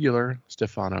 the regular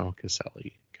Stefano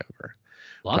Caselli cover.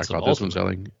 Lots Talk of about this one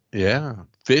selling,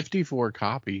 54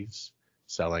 copies,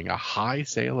 selling a high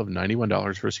sale of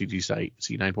 $91 for a CG site,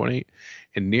 C9.8,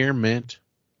 and near mint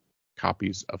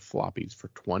copies of floppies for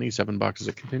 $27 as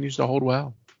it continues to hold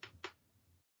well.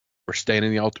 We're staying in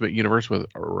the Ultimate Universe with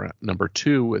number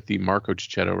 2 with the Marco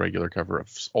Cicchetto regular cover of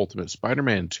Ultimate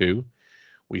Spider-Man 2.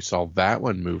 We saw that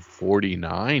one move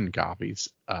 49 copies,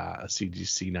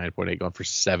 CGC 9.8 going for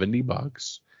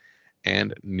 $70,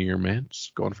 and Near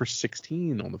Mints going for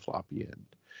 16 on the floppy end.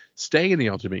 Staying in the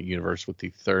Ultimate Universe with the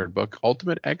third book,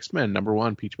 Ultimate X-Men number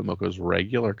 1, Peach Momoko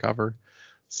regular cover,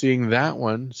 Seeing that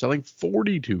one selling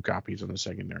 42 copies on the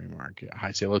secondary market. A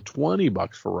high sale of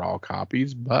 $20 for raw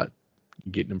copies, but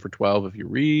you're getting them for 12 if you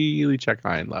really check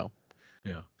high and low.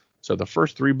 Yeah. So the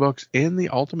first 3 books in the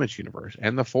Ultimates universe,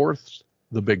 and the fourth,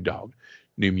 the big dog,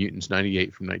 New Mutants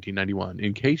 98 from 1991.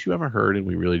 In case you haven't heard, and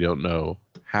we really don't know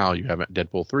how you haven't,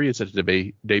 Deadpool 3 is set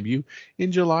to debut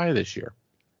in July of this year.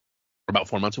 About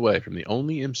 4 months away from the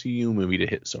only MCU movie to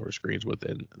hit silver screens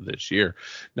within this year.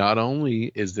 Not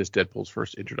only is this Deadpool's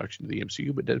first introduction to the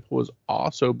MCU, but Deadpool is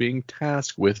also being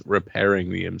tasked with repairing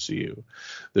the MCU.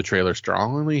 The trailer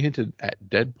strongly hinted at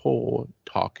Deadpool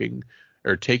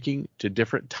taking to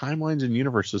different timelines and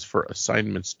universes for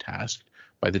assignments tasked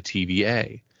by the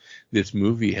TVA. This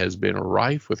movie has been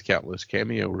rife with countless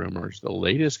cameo rumors. The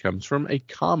latest comes from a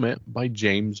comment by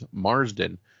James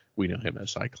Marsden. We know him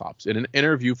as Cyclops. In an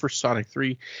interview for Sonic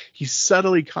 3, he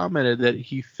subtly commented that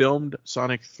he filmed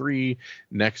Sonic 3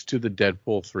 next to the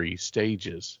Deadpool 3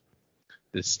 stages.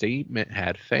 The statement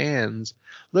had fans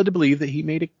led to believe that he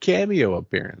made a cameo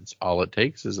appearance. All it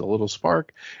takes is a little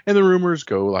spark, and the rumors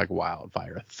go like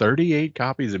wildfire. 38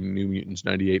 copies of New Mutants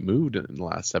 98 moved in the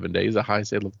last 7 days, a high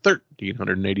sale of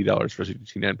 $1,380 for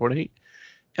CGC 9.8,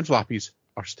 and floppies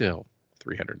are still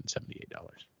 $378.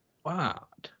 Wow.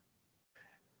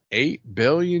 8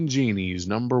 Billion Genies,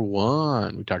 number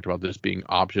 1. We talked about this being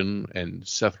option and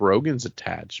Seth Rogen's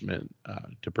attachment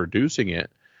to producing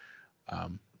it.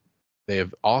 They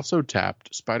have also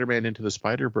tapped Spider-Man Into the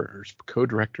Spider-Verse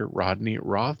co-director Rodney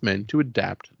Rothman to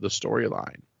adapt the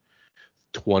storyline.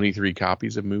 23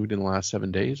 copies have moved in the last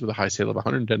 7 days with a high sale of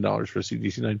 $110 for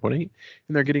CGC 9.8, and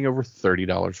they're getting over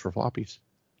 $30 for floppies.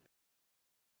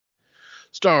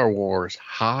 Star Wars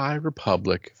High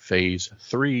Republic Phase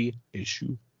 3,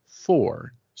 Issue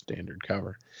 4, standard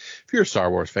cover. If you're a Star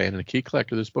Wars fan and a key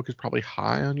collector, this book is probably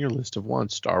high on your list of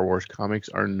wants. Star Wars comics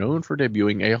are known for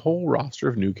debuting a whole roster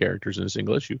of new characters in a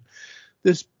single issue.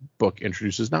 This book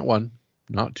introduces not 1,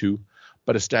 not 2,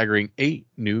 but a staggering 8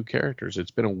 new characters.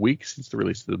 It's been a week since the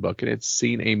release of the book, and it's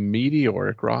seen a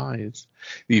meteoric rise.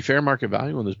 The fair market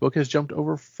value on this book has jumped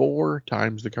over 4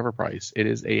 times the cover price. It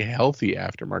is a healthy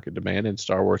aftermarket demand, and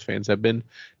Star Wars fans have been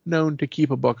known to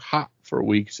keep a book hot for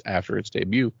weeks after its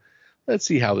debut. Let's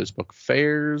see how this book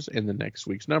fares in the next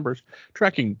week's numbers.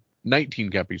 Tracking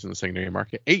 19 copies in the secondary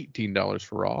market, $18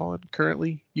 for raw, and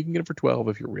currently you can get it for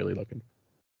 $12 if you're really looking.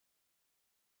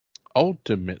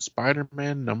 Ultimate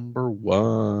Spider-Man number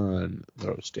 1,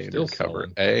 though standard Still cover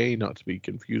selling. A, not to be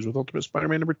confused with Ultimate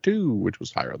Spider-Man number 2, which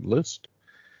was higher on the list.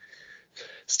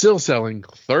 Still selling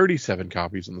 37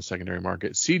 copies in the secondary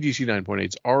market. CGC 9.8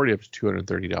 is already up to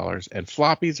 $230, and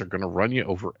floppies are going to run you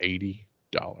over $80,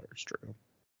 Drew.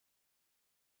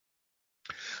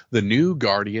 The New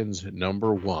Guardians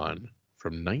number 1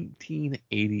 from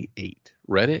 1988.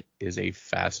 Reddit is a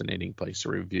fascinating place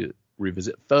to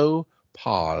revisit faux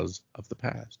pas of the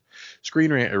past.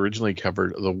 Screen Rant originally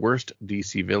covered the worst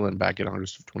DC villain back in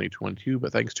August of 2022,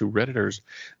 but thanks to Redditors,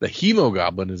 the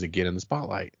Hemogoblin is again in the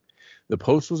spotlight. The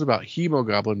post was about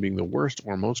Hemogoblin being the worst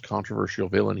or most controversial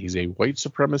villain. He's a white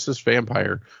supremacist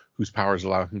vampire whose powers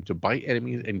allow him to bite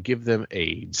enemies and give them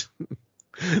AIDS.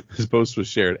 This post was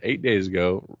shared 8 days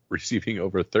ago, receiving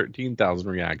over 13,000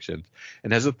 reactions,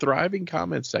 and has a thriving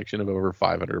comment section of over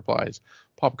 500 replies.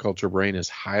 Pop Culture Brain has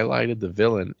highlighted the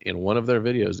villain in one of their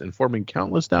videos, informing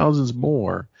countless thousands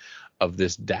more of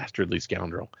this dastardly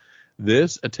scoundrel.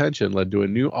 This attention led to a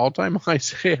new all-time high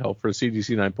sale for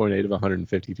CGC 9.8 of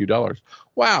 $152.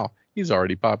 Wow, he's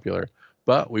already popular.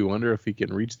 But we wonder if he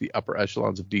can reach the upper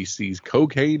echelons of DC's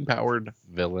cocaine-powered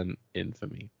villain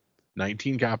infamy.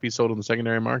 19 copies sold on the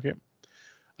secondary market.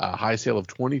 A high sale of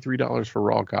 $23 for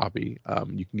raw copy.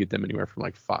 You can get them anywhere from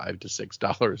like $5 to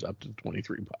 $6 up to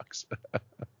 $23.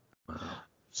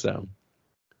 So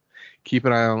keep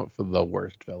an eye out for the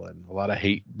worst villain. A lot of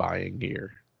hate buying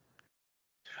here.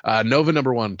 Nova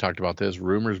number 1 talked about this.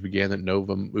 Rumors began that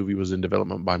Nova movie was in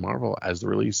development by Marvel as the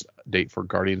release date for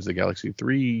Guardians of the Galaxy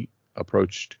 3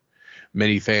 approached.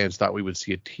 Many fans thought we would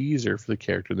see a teaser for the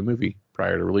character in the movie.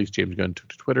 Prior to release, James Gunn took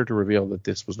to Twitter to reveal that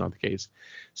this was not the case.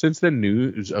 Since then,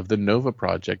 news of the Nova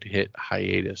project hit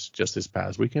hiatus just this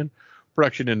past weekend.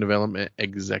 Production and development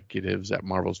executives at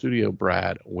Marvel Studio,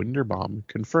 Brad Winderbaum,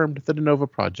 confirmed that the Nova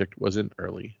project was in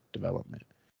early development.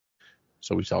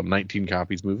 So we saw 19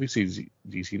 copies movie, DC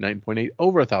 9.8,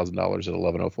 over $1,000 at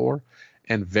 $11.04,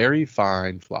 and very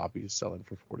fine floppies selling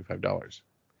for $45.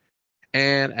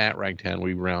 And at rank 10,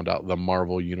 we round out the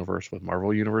Marvel Universe with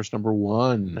Marvel Universe number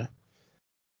 1.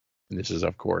 And this is,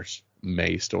 of course,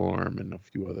 Maystorm and a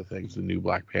few other things. The new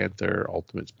Black Panther,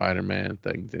 Ultimate Spider-Man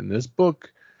things. In this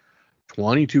book,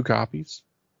 22 copies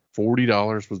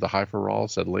 $40 was the high for Raw,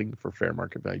 settling for fair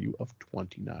market value of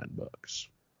 $29.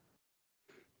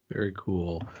 Very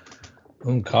cool.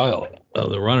 Kyle,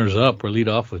 the runners up were lead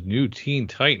off with New Teen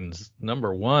Titans,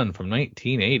 number 1 from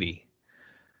 1980.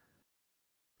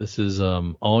 This is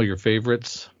all your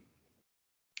favorites,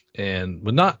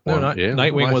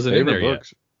 Nightwing wasn't in there yet.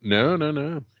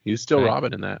 No. He's still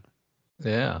Robin in that.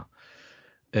 Yeah.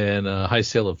 And a high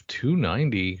sale of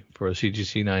 $290 for a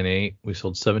CGC 9.8. We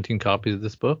sold 17 copies of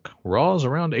this book. Raw is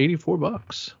around $84. I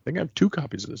think I have 2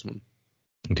 copies of this one.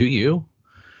 Do you?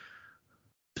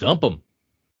 Dump them.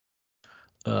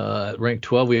 At rank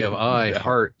 12, we have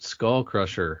Heart, Skull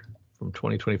Crusher from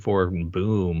 2024. And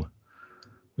boom.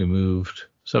 We moved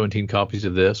 17 copies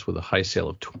of this with a high sale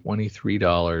of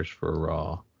 $23 for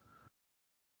Raw.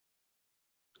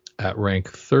 At rank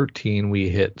 13, we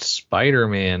hit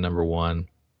Spider-Man number 1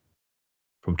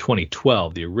 from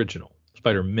 2012, the original.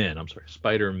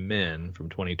 Spider-Men from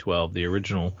 2012, the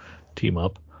original team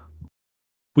up.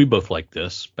 We both liked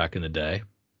this back in the day.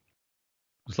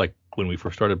 It's like when we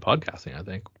first started podcasting, I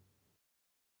think.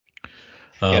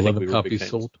 11 copies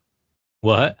sold.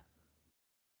 What?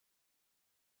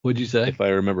 What'd you say? If I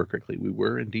remember correctly, we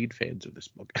were indeed fans of this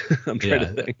book. I'm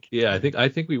trying to think. Yeah, I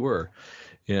think we were.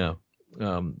 Yeah.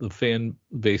 The fan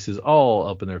base is all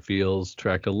up in their fields.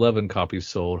 Tracked 11 copies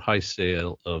sold. High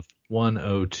sale of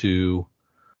 $102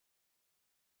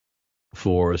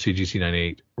 for a CGC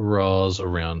 9.8. Raw's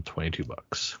around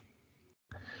 $22.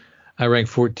 I rank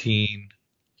 14.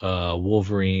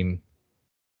 Wolverine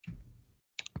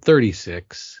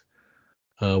 36.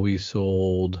 We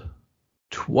sold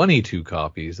 22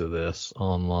 copies of this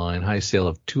online. High sale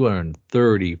of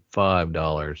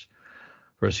 $235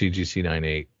 for a CGC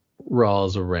 9.8.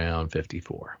 Raw's around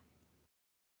 54.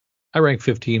 I rank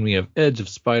 15. We have Edge of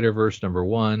Spider-Verse number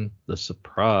 1. The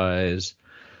surprise.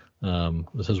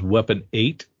 This has Weapon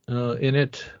 8 in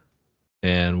it,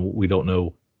 and we don't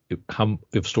know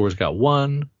if stores got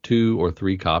 1, 2, or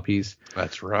 3 copies.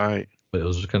 That's right. But it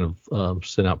was kind of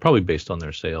sent out probably based on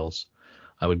their sales,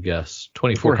 I would guess.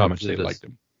 24 copies. How much they liked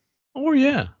them.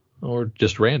 Or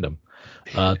just random.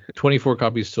 24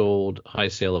 copies sold. High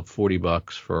sale of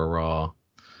 $40 for a Raw,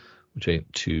 which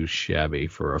ain't too shabby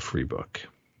for a free book.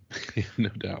 No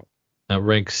doubt. At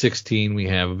rank 16, we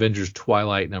have Avengers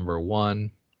Twilight number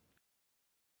 1,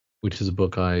 which is a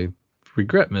book I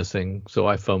regret missing, so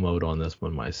I FOMO'd on this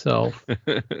one myself.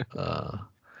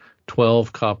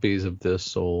 12 copies of this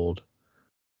sold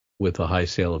with a high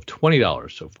sale of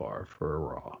 $20 so far for a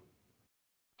Raw.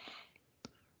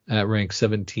 At rank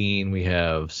 17, we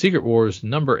have Secret Wars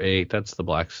number 8. That's the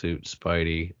black suit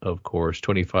Spidey, of course.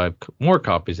 25 more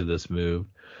copies of this moved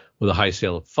with a high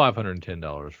sale of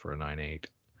 $510 for a 9.8.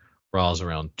 Raw's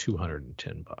around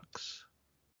 $210.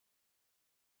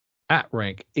 At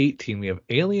rank 18, we have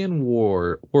Alien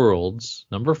Worlds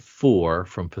number 4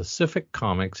 from Pacific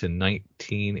Comics in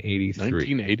 1983.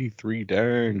 1983,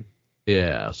 dang.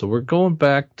 Yeah, so we're going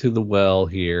back to the well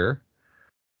here.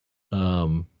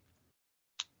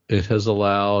 It has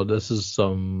allowed, this is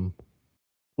some,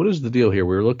 what is the deal here?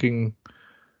 We're looking,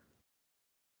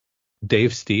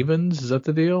 Dave Stevens, is that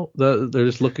the deal? They're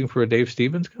just looking for a Dave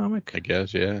Stevens comic? I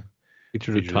guess, yeah.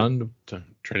 Featured a ton of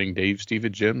trading Dave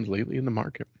Stevens gems lately in the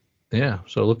market. Yeah,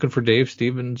 so looking for Dave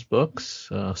Stevens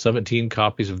books. 17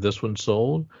 copies of this one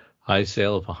sold. High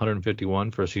sale of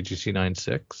 $151 for a CGC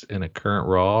 9.6 and a current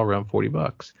Raw around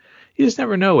 $40. You just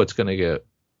never know what's going to get.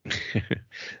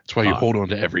 That's why you hold on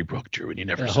to every book, Drew, and you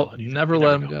never sell anything. Never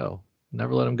let them go.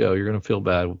 Never let them go. You're going to feel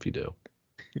bad if you do.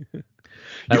 You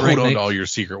hold on to all your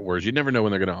Secret Wars. You never know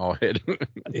when they're going to all hit.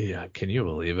 Yeah, can you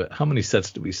believe it? How many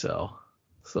sets do we sell?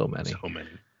 So many.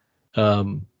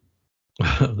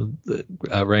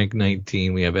 Rank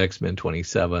 19, we have X-Men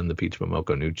 27, the Peach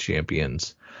Momoko New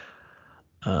Champions.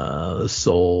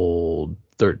 Sold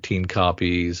 13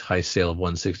 copies, high sale of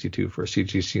 $162 for a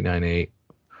CGC 9.8.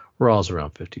 Raw's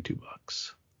around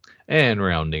 $52. And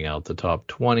rounding out the top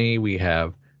 20, we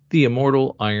have The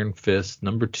Immortal Iron Fist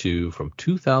number 2 from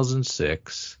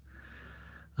 2006.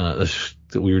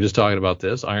 We were just talking about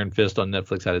this. Iron Fist on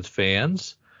Netflix had its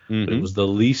fans. Mm-hmm. But it was the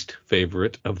least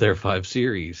favorite of their 5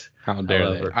 series. How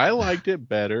dare they? I liked it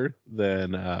better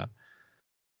than...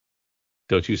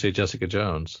 Don't you say Jessica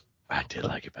Jones. I did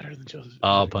like it better than Jessica Jones.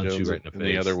 I'll punch you right in the face.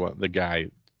 The other one, the guy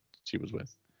she was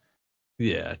with.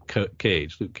 Yeah, Luke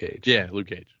Cage. Yeah, Luke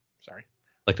Cage. Sorry.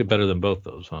 Liked it better than both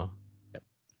those, huh? Yep.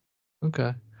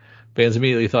 Okay. Fans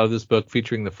immediately thought of this book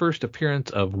featuring the first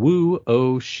appearance of Wu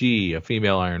Oh-Shi, a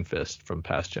female Iron Fist from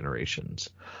past generations.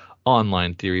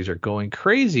 Online theories are going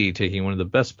crazy, taking one of the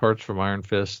best parts from Iron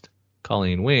Fist,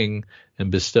 Colleen Wing,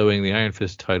 and bestowing the Iron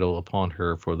Fist title upon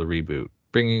her for the reboot.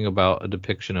 bringing about a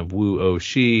depiction of Wu O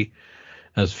Shi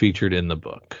as featured in the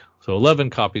book. So 11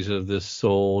 copies of this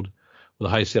sold with a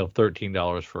high sale of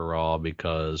 $13 for Raw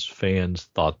because fans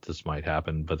thought this might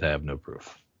happen, but they have no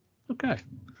proof. Okay.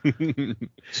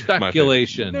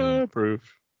 Speculation. No proof.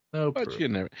 No But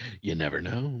proof. you never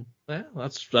know. Yeah,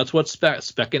 that's what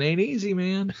specking ain't easy,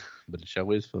 man. But it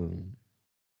sure is fun.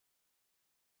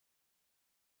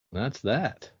 That's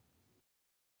that.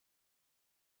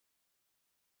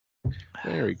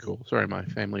 Very cool. Sorry, my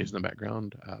family is in the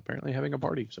background, apparently having a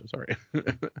party, so sorry.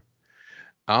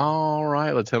 All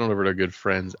right, let's head on over to our good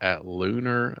friends at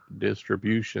Lunar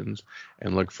Distributions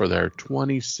and look for their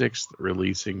 26th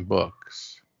releasing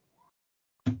books.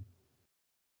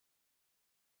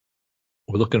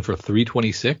 We're looking for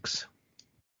 326.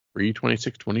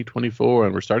 326 2024,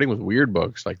 and we're starting with weird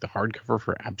books like the hardcover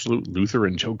for Absolute Luther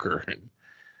and Joker and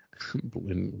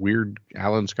weird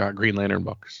Alan Scott Green Lantern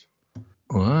books.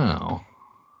 Wow.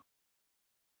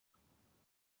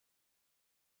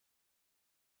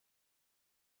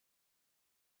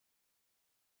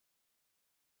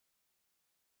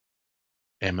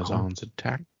 Amazon's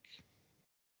Attack.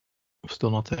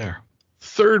 Still not there.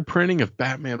 Third printing of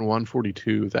Batman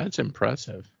 142. That's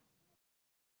impressive.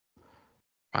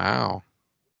 Wow.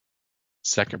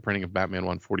 Second printing of Batman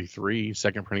 143.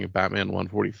 Second printing of Batman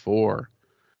 144.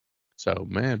 So,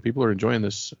 man, people are enjoying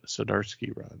this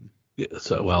Zdarsky run. Yeah,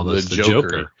 so, well, the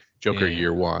Joker Yeah.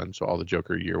 year one. So all the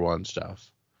Joker year one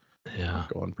stuff. Yeah.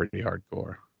 Going pretty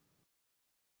hardcore.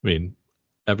 I mean,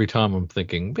 every time I'm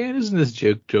thinking, man, isn't this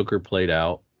Joker played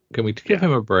out? Can we give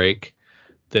him a break?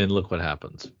 Then look what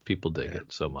happens. People dig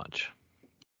it so much.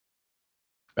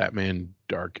 Batman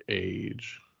Dark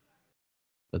Age.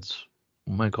 That's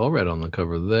Mike Allred on the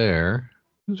cover there.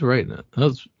 Who's writing it?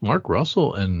 That's Mark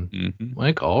Russell and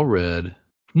Mike Allred.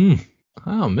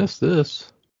 I missed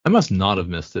this. I must not have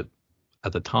missed it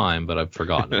at the time, but I've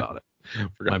forgotten about it.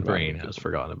 My brain has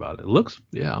forgotten about it. It looks,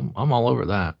 I'm all over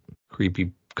that.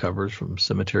 Creepy covers from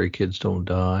Cemetery Kids Don't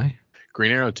Die.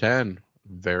 Green Arrow 10.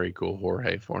 Very cool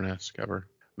Jorge Fornes cover.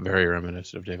 Very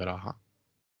reminiscent of David Aja.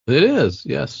 It is,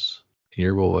 yes.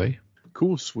 Your boy.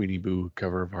 Cool Sweeney Boo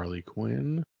cover of Harley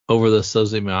Quinn. Over the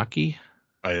Sozomaika.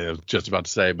 I was just about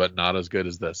to say, but not as good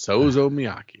as the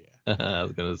Sozomaika. I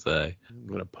was going to say. I'm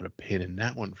going to put a pin in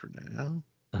that one for now.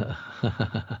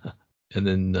 And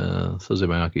then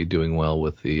Sozomaika doing well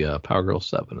with the Power Girl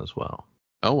 7 as well.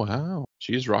 Oh, wow.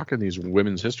 She's rocking these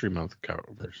Women's History Month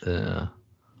covers.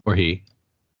 Or he.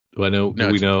 Do I know? No,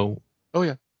 do we know? Oh,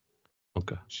 yeah.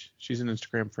 Okay. She's an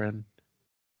Instagram friend.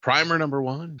 Primer number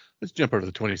 1. Let's jump over to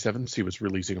the 27th, see what's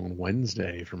releasing on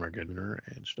Wednesday from our good Lunar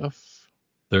and stuff.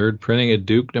 Third printing of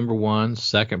Duke number 1.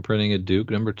 Second printing of Duke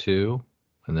number 2.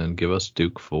 And then give us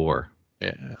Duke 4.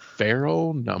 Yeah.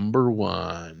 Feral number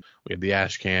 1. We have the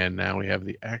Ash Can. Now we have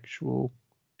the actual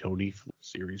Tony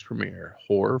series premiere.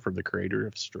 Horror from the creator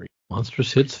of Street.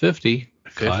 Monstrous Hits 50.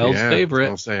 Kyle's favorite.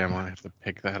 I'll say I might have to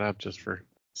pick that up just for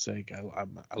sake.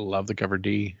 I love the cover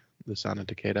D, the Sonna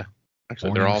Takeda.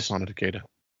 Actually, they're all Sonna Takeda.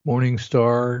 Morning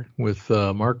Star with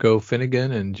Marco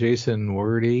Finnegan and Jason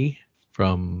Wordy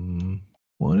from,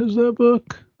 what is that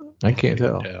book? I can't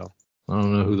tell. I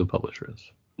don't know who the publisher is.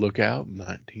 Lookout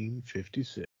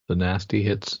 1956. The Nasty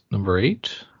Hits number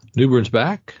 8. Newburn's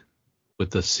back with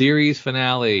the series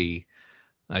finale.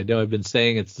 I know I've been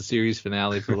saying it's the series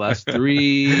finale for the last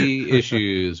 3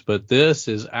 issues, but this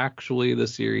is actually the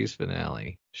series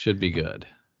finale. Should be good.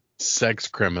 Sex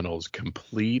Criminals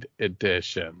Complete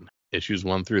Edition. Issues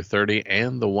 1 through 30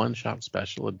 and the one-shot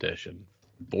special edition.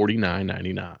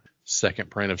 $49.99. Second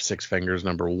print of Six Fingers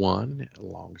number 1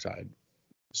 alongside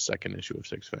second issue of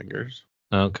Six Fingers.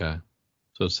 Okay.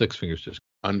 So Six Fingers just.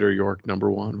 Under York number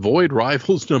 1. Void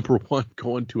Rivals number 1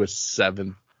 going to a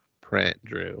 7th print,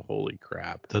 Drew. Holy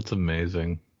crap. That's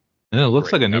amazing. And it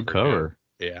looks like a new cover.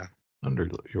 Yeah. Under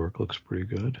York looks pretty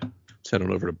good. Send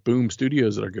on over to Boom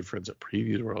Studios that are good friends at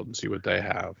Previews World and see what they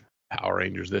have. Power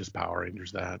Rangers this, Power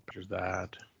Rangers that,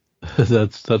 that.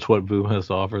 That's what Boom has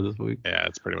to offer this week. Yeah,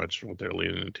 it's pretty much what they're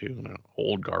leaning into.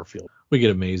 Old Garfield. We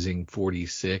get Amazing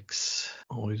 46.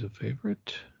 Always a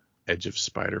favorite. Edge of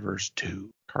Spider-Verse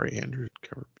 2. Kari Andrews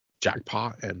cover.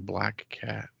 Jackpot and Black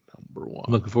Cat number 1.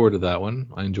 I'm looking forward to that one.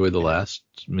 I enjoyed the last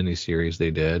miniseries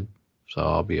they did, so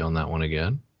I'll be on that one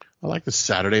again. I like the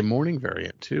Saturday morning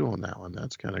variant too on that one.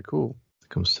 That's kind of cool.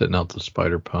 I'm sitting out the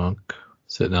Spider-Punk.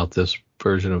 Sitting out this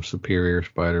version of Superior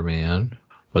Spider-Man.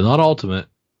 But not Ultimate.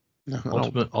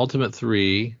 No, Ultimate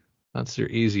 3. That's their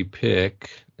easy pick.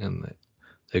 And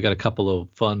they got a couple of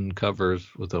fun covers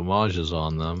with homages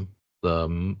on them.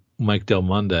 The Mike Del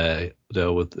Monday,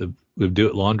 though, with Do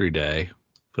It Laundry Day.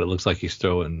 But it looks like he's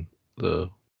throwing the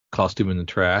Costume in the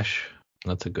Trash.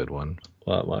 That's a good one.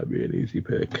 Well, that might be an easy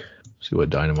pick. See what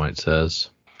Dynamite says.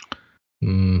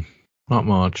 Not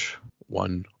much.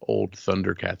 One Old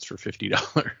Thundercats for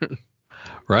 $50.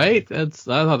 Right? I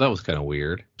thought that was kind of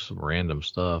weird. Some random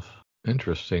stuff.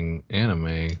 Interesting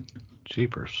anime.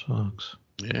 Jeepers sucks.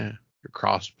 Yeah. Your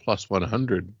Cross Plus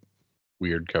 100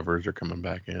 weird covers are coming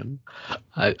back in.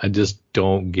 I just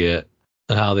don't get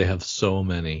how they have so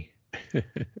many.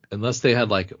 Unless they had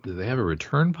do they have a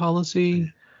return policy?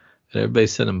 And everybody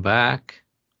sent them back?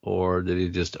 Or did he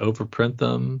just overprint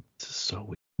them? It's just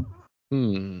so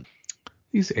weird.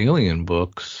 These Alien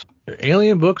books. Are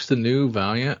Alien books the new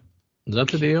Valiant? Is that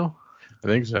the deal? I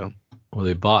think so. Well,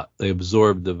 they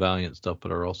absorbed the Valiant stuff,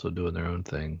 but are also doing their own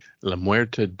thing. La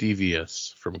Muerta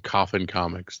Devious from Coffin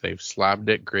Comics. They've slabbed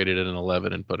it, graded it an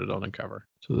 11, and put it on a cover.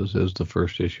 So this is the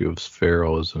first issue of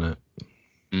Feral, isn't it?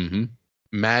 Mm-hmm.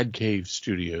 Mad Cave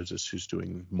Studios is who's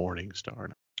doing Morning Star.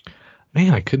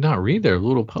 Man, I could not read their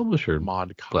little publisher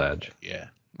Mod pledge. Yeah.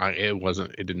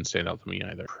 It didn't stand out to me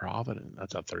either. Provident,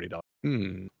 that's at $30.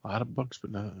 A lot of books,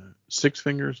 but no. Six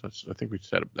Fingers, I think we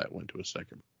set up that one to a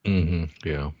second. Mm-hmm.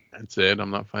 Yeah. That's it. I'm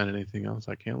not finding anything else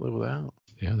I can't live without.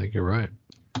 Yeah, I think you're right.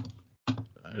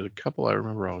 There's a couple I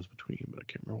remember I was between, but I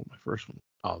can't remember what my first one was.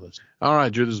 Oh, this. All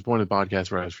right, Drew, this is the point of the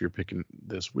podcast where I ask for your picking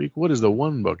this week. What is the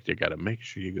one book you got to make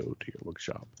sure you go to your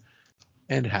bookshop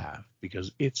and have?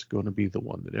 Because it's going to be the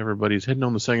one that everybody's heading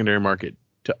on the secondary market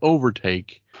to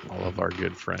overtake all of our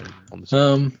good friends on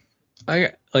the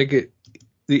I like it.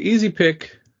 The easy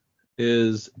pick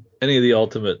is any of the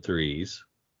Ultimate Threes.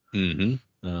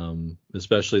 Mm-hmm.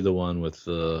 Especially the one with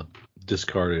the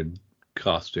discarded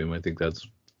costume. I think that's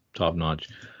top notch.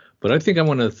 But I think I'm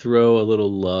going to throw a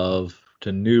little love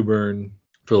to Newburn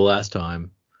for the last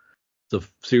time. The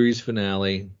series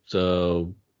finale.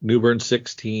 So Newburn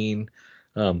 16.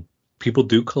 People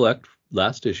do collect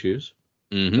last issues.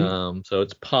 Mm-hmm. So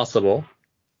it's possible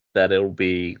that it'll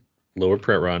be lower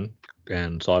print run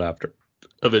and sought after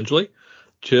eventually.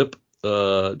 Chip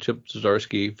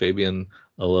Zdarsky, Fabian,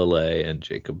 Lelay, and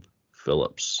Jacob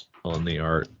Phillips on the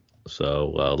art.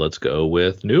 So let's go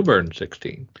with Newburn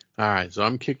 16. All right, so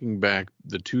I'm kicking back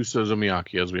the two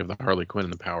Sozomaikas. We have the Harley Quinn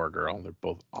and the Power Girl. They're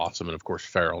both awesome, and of course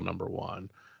Feral #1.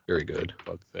 Very good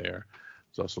book there. I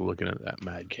was also looking at that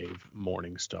Mad Cave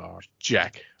Morning Star,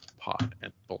 Jackpot,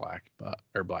 and Black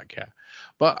Cat.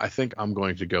 But I think I'm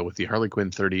going to go with the Harley Quinn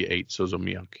 38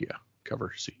 Sozomaika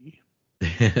cover C.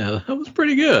 Yeah, that was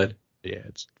pretty good. Yeah,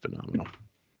 it's phenomenal.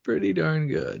 Pretty darn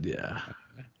good, yeah.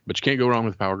 But you can't go wrong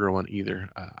with Power Girl 1 either.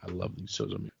 I love these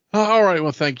Sozomaika. All right,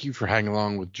 well, thank you for hanging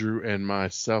along with Drew and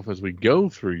myself as we go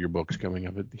through your books coming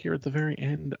up here at the very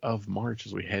end of March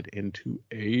as we head into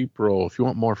April. If you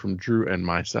want more from Drew and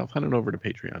myself, head on over to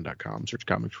patreon.com, search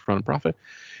Comics for Fun and Profit.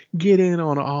 Get in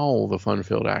on all the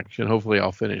fun-filled action. Hopefully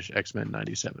I'll finish X-Men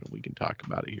 97. We can talk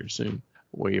about it here soon.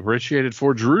 We appreciate it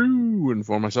for Drew and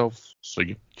for myself. See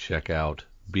you. Check out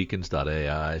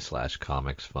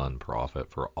beacons.ai/comics fun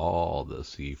profit for all the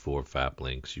C4 FAP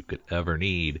links you could ever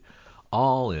need,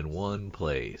 all in one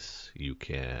place. You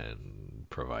can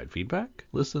provide feedback,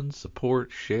 listen,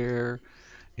 support, share,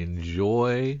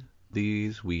 enjoy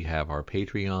these. We have our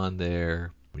Patreon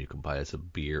there. You can buy us a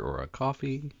beer or a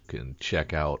coffee. You can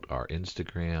check out our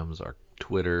Instagrams, our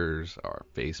Twitters, our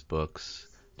Facebooks.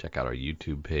 Check out our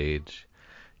YouTube page.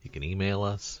 You can email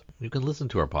us. You can listen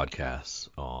to our podcasts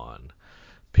on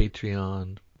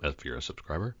Patreon, if you're a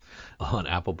subscriber, on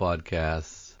Apple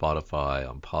Podcasts, Spotify,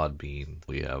 on Podbean.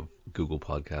 We have Google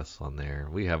Podcasts on there.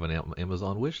 We have an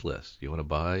Amazon wish list. You want to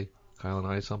buy Kyle and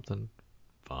I something?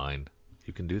 Fine.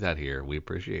 You can do that here. We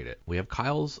appreciate it. We have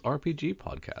Kyle's RPG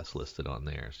podcast listed on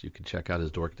there, so you can check out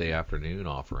his Dork Day Afternoon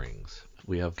offerings.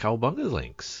 We have Cowabunga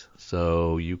links,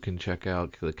 so you can check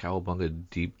out the Cowabunga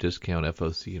Deep Discount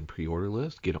FOC and pre-order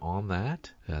list. Get on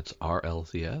that. That's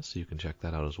RLCS, so you can check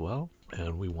that out as well.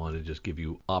 And we want to just give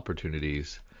you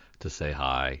opportunities to say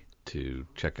hi, to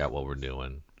check out what we're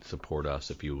doing, support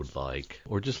us if you would like,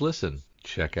 or just listen.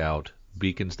 Check out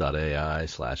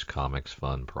beacons.ai/comics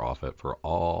fun profit for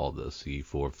all the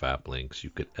C4 FAP links you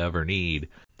could ever need.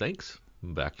 Thanks.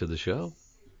 Back to the show.